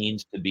what it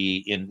means to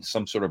be in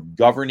some sort of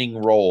governing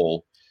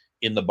role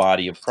in the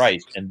body of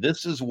Christ. And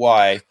this is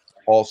why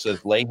Paul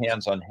says, lay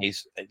hands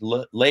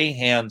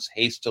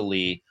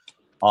hastily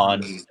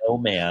on no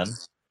man.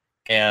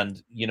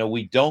 And,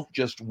 we don't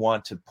just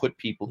want to put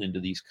people into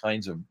these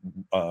kinds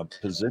of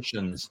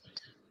positions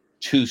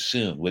too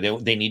soon.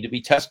 They need to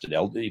be tested.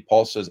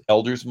 Paul says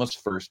elders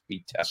must first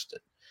be tested.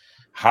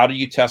 How do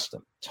you test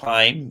them?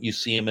 Time, you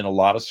see them in a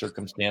lot of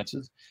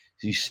circumstances.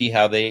 You see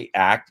how they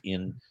act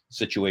in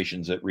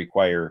situations that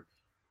require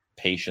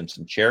patience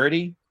and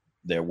charity,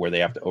 where they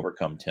have to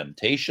overcome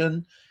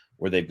temptation,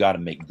 where they've got to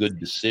make good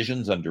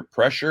decisions under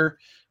pressure.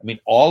 I mean,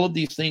 all of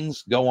these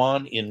things go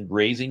on in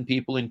raising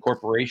people in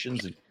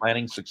corporations and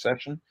planning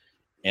succession.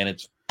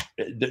 And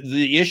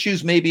the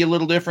issues may be a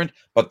little different,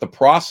 but the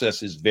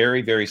process is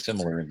very, very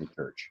similar in the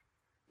church.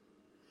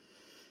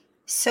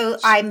 So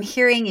I'm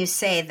hearing you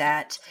say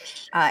that,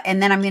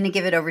 and then I'm going to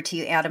give it over to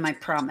you, Adam. I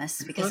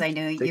promise, because I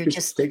know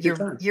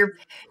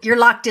you're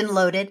locked and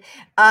loaded.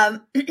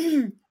 I'm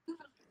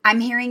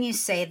hearing you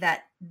say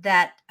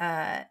that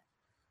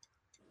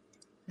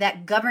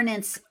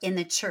governance in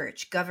the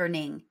church,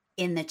 governing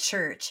in the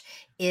church,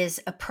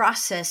 is a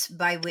process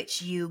by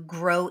which you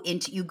grow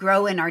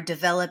and are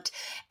developed.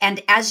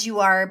 And as you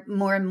are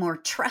more and more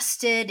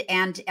trusted,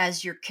 and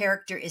as your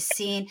character is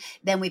seen,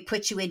 then we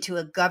put you into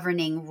a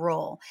governing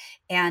role.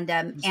 And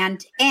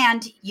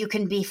you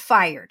can be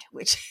fired,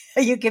 which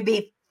you can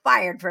be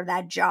fired from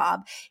that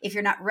job if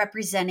you're not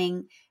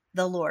representing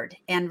the Lord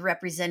and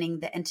representing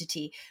the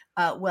entity,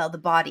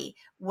 the body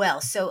well.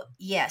 So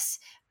yes,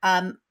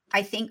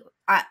 I think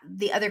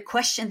the other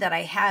question that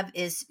I have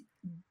is,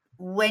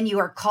 when you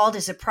are called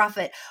as a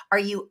prophet,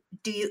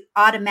 do you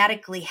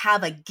automatically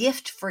have a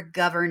gift for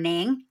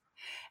governing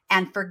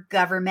and for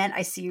government?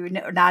 I see you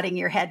nodding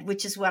your head,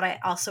 which is what I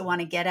also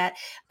want to get at.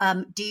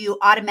 Do you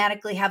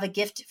automatically have a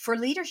gift for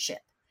leadership?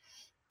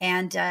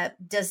 And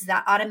does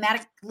that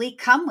automatically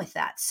come with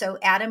that? So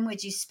Adam,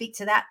 would you speak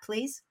to that,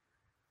 please?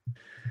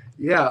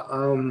 Yeah.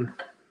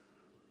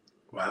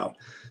 Wow.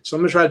 So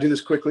I'm going to try to do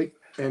this quickly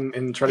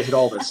and try to hit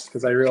all this,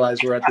 because I realize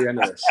we're at the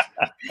end of this.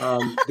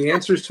 The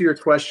answers to your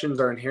questions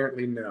are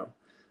inherently no.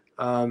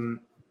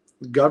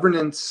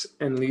 Governance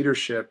and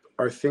leadership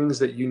are things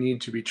that you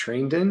need to be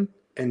trained in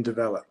and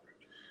develop.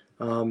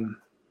 In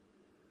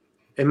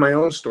my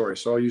own story,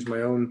 so I'll use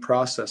my own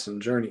process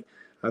and journey.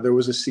 There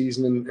was a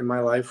season in my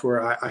life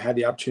where I had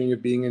the opportunity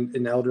of being an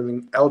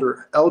eldering,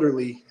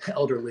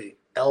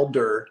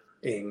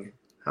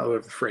 however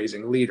the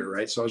phrasing, leader,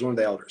 right? So I was one of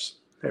the elders.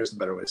 There's the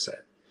better way to say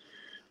it.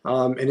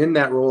 And in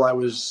that role, I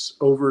was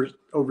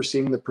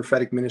overseeing the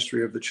prophetic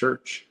ministry of the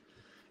church.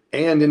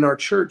 And in our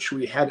church,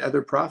 we had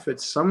other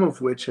prophets, some of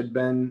which had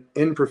been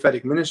in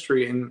prophetic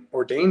ministry and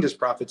ordained as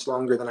prophets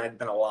longer than I'd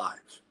been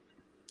alive,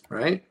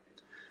 right?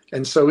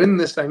 And so in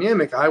this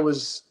dynamic, I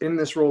was in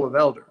this role of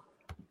elder.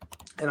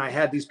 And I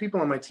had these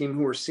people on my team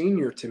who were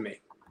senior to me,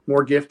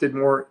 more gifted,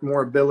 more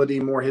ability,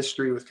 more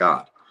history with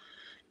God.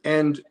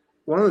 And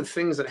one of the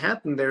things that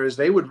happened there is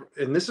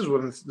and this is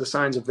one of the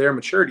signs of their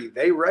maturity,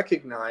 they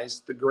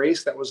recognized the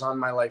grace that was on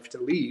my life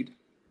to lead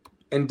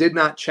and did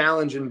not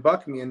challenge and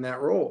buck me in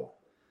that role.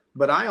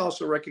 But I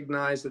also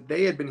recognized that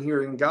they had been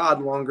hearing God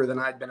longer than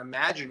I'd been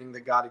imagining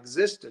that God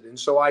existed. And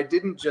so I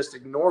didn't just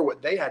ignore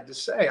what they had to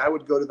say. I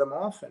would go to them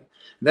often.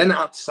 Then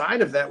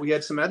outside of that, we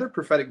had some other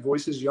prophetic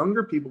voices,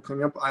 younger people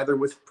coming up either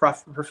with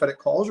prophetic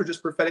calls or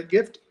just prophetic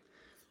gifting.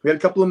 We had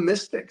a couple of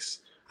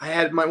mystics. I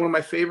had one of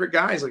my favorite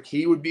guys, like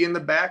he would be in the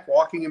back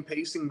walking and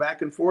pacing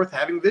back and forth,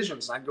 having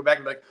visions. And I'd go back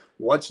and be like,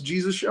 what's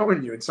Jesus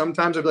showing you? And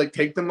sometimes I'd be like,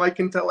 take the mic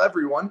and tell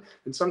everyone.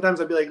 And sometimes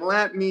I'd be like,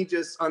 let me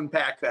just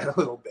unpack that a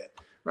little bit,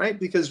 right?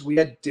 Because we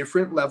had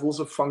different levels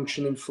of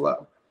function and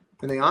flow,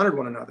 and they honored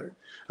one another.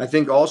 I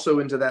think also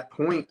into that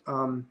point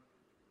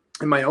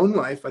in my own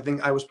life, I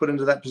think I was put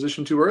into that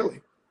position too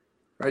early,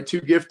 right?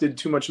 Too gifted,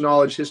 too much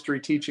knowledge,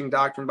 history, teaching,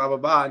 doctrine, blah, blah,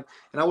 blah.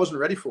 And I wasn't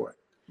ready for it.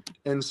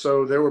 And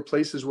so there were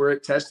places where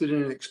it tested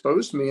and it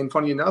exposed me. And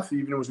funny enough,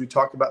 even as we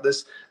talked about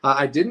this,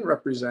 I didn't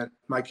represent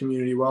my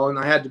community well, and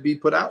I had to be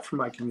put out from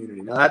my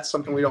community. Now, that's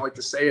something we don't like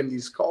to say in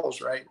these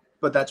calls, right?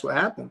 But that's what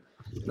happened.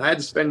 And I had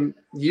to spend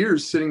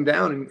years sitting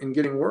down and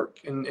getting work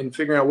and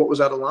figuring out what was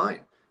out of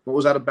line, what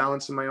was out of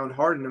balance in my own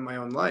heart and in my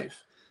own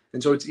life.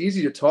 And so it's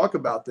easy to talk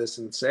about this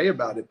and say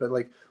about it, but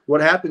like,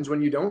 what happens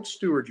when you don't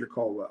steward your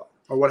call well?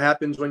 Or what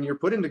happens when you're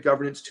put into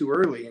governance too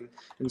early?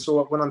 And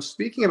so when I'm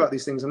speaking about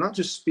these things, I'm not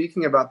just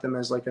speaking about them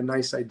as like a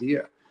nice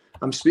idea.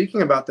 I'm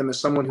speaking about them as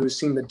someone who has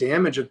seen the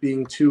damage of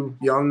being too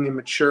young,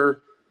 immature,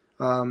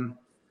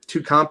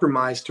 too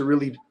compromised to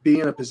really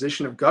be in a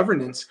position of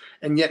governance,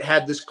 and yet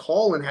had this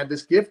call and had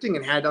this gifting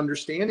and had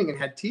understanding and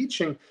had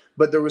teaching,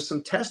 but there was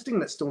some testing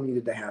that still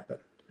needed to happen.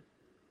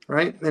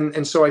 right?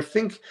 And so I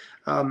think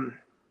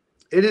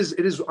it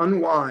is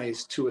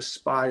unwise to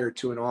aspire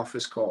to an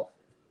office call.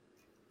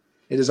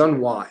 It is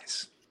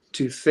unwise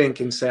to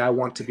think and say, I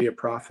want to be a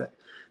prophet,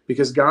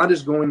 because God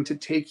is going to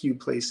take you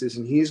places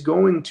and he's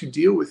going to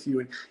deal with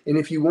you. And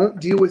if you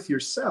won't deal with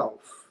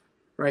yourself,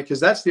 right? Because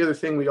that's the other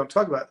thing we don't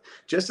talk about.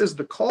 Just as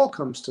the call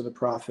comes to the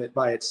prophet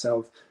by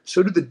itself,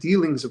 so do the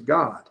dealings of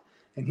God.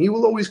 And he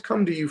will always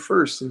come to you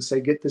first and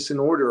say, get this in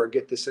order or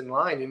get this in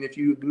line. And if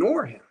you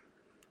ignore him,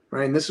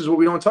 right, and this is what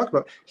we don't talk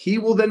about, he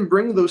will then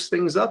bring those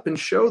things up and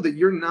show that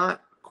you're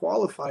not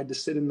qualified to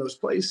sit in those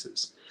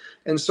places.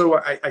 And so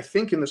I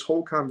think in this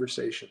whole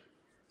conversation,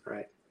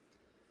 right,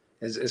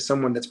 as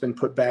someone that's been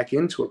put back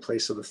into a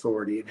place of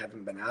authority and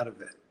haven't been out of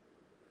it,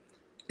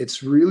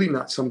 it's really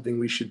not something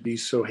we should be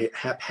so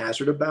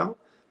haphazard about.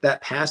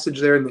 That passage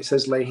there, and it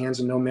says, lay hands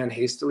on no man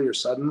hastily or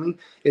suddenly,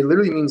 it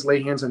literally means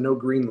lay hands on no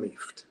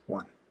green-leafed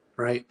one,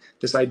 right?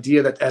 This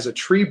idea that as a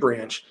tree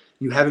branch,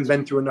 you haven't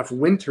been through enough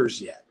winters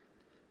yet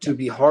to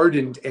be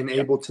hardened and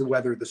able to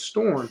weather the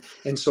storm.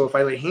 And so if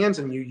I lay hands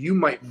on you, you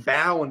might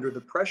bow under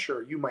the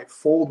pressure. You might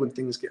fold when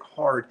things get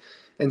hard.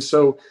 And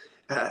so,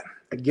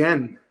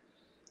 again,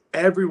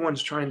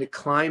 everyone's trying to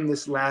climb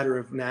this ladder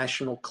of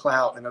national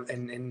clout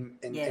and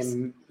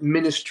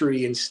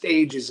ministry and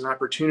stages and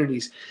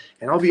opportunities.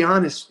 And I'll be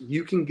honest,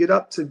 you can get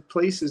up to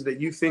places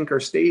that you think are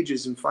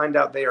stages and find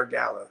out they are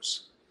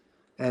gallows.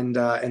 And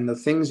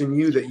the things in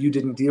you that you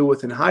didn't deal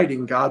with in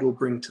hiding, God will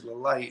bring to the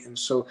light. And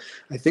so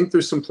I think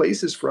there's some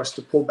places for us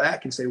to pull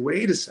back and say,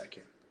 wait a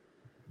second.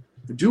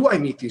 Do I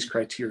meet these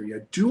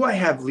criteria? Do I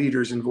have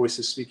leaders and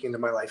voices speaking into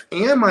my life?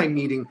 Am I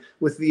meeting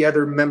with the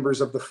other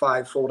members of the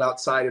fivefold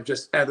outside of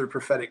just other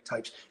prophetic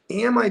types?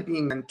 Am I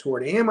being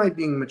mentored? Am I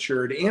being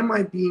matured? Am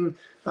I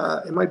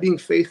being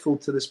faithful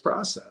to this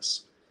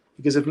process?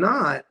 Because if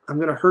not, I'm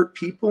going to hurt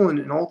people,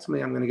 and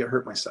ultimately I'm going to get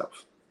hurt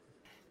myself.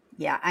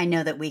 Yeah, I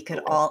know that we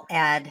could all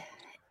add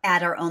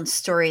our own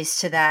stories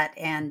to that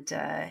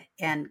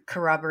and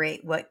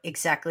corroborate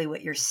exactly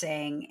what you're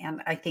saying.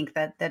 And I think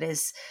that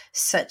is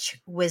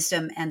such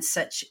wisdom and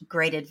such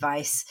great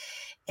advice.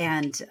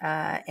 And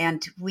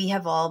we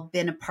have all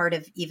been a part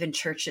of even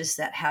churches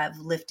that have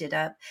lifted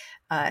up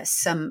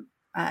some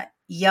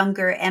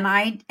younger, and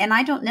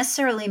I don't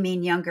necessarily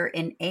mean younger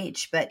in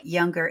age, but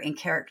younger in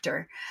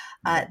character,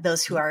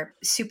 those who are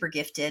super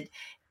gifted.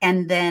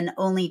 And then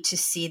only to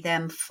see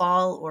them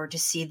fall or to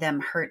see them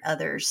hurt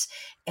others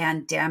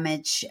and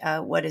damage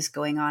what is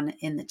going on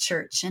in the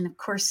church. And of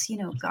course,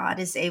 God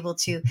is able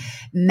to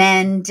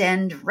mend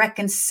and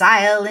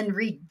reconcile and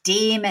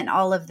redeem and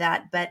all of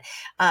that. But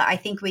I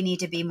think we need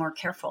to be more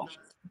careful.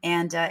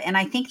 And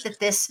I think that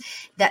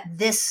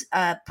this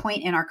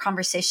point in our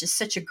conversation is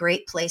such a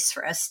great place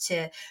for us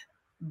to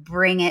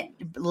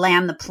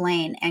land the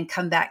plane and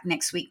come back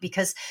next week,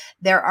 because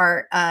there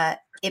are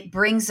it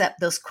brings up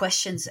those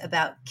questions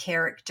about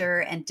character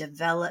and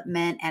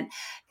development and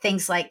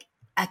things like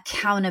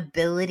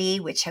accountability,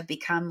 which have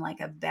become like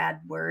a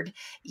bad word,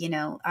 in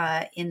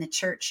the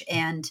church.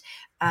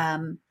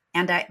 But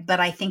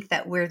I think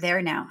that we're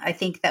there now. I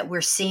think that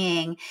we're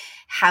seeing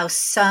how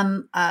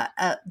some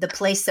the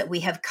place that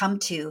we have come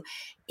to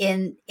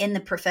in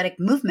the prophetic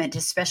movement,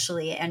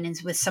 especially, and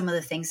with some of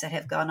the things that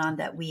have gone on,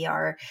 that we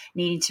are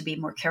needing to be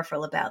more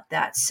careful about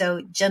that.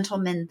 So,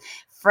 gentlemen,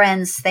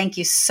 friends, thank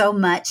you so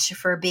much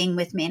for being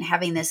with me and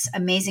having this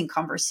amazing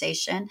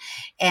conversation.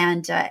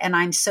 And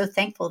I'm so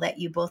thankful that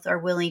you both are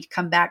willing to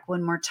come back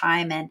one more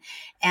time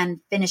and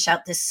finish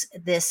out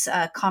this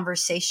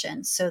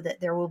conversation, so that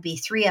there will be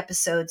 3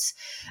 episodes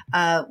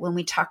when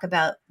we talk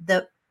about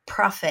the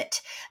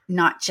prophet,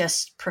 not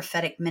just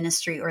prophetic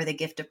ministry or the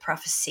gift of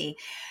prophecy.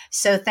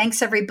 So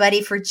thanks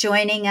everybody for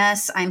joining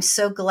us. I'm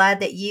so glad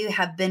that you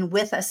have been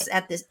with us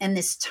in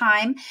this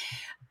time.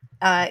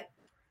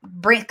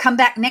 Come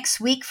back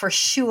next week for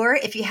sure.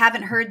 If you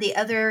haven't heard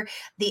the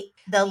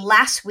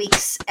last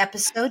week's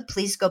episode,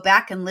 please go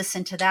back and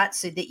listen to that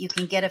so that you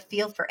can get a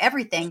feel for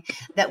everything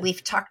that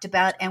we've talked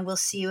about. And we'll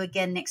see you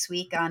again next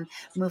week on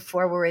Move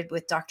Forward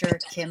with Dr.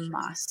 Kim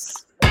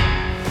Moss.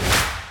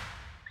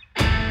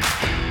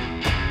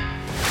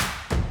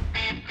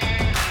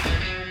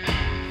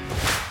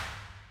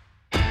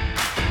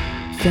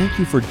 Thank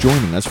you for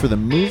joining us for the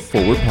Move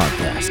Forward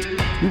podcast.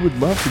 We would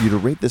love for you to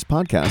rate this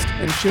podcast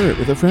and share it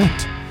with a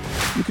friend.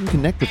 You can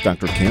connect with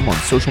Dr. Kim on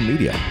social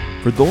media.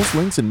 For those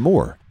links and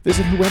more,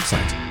 visit her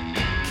website,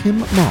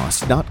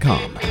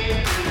 kimmoss.com.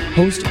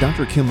 Host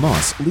Dr. Kim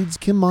Moss leads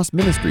Kim Moss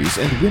Ministries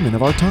and Women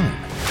of Our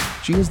Time.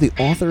 She is the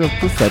author of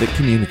Prophetic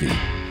Community,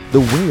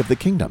 The Way of the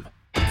Kingdom,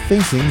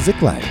 Facing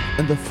Ziklag,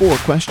 and The 4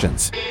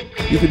 Questions.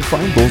 You can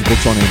find those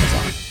books on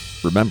Amazon.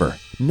 Remember,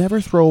 never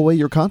throw away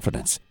your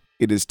confidence.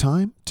 It is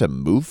time to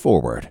move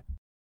forward.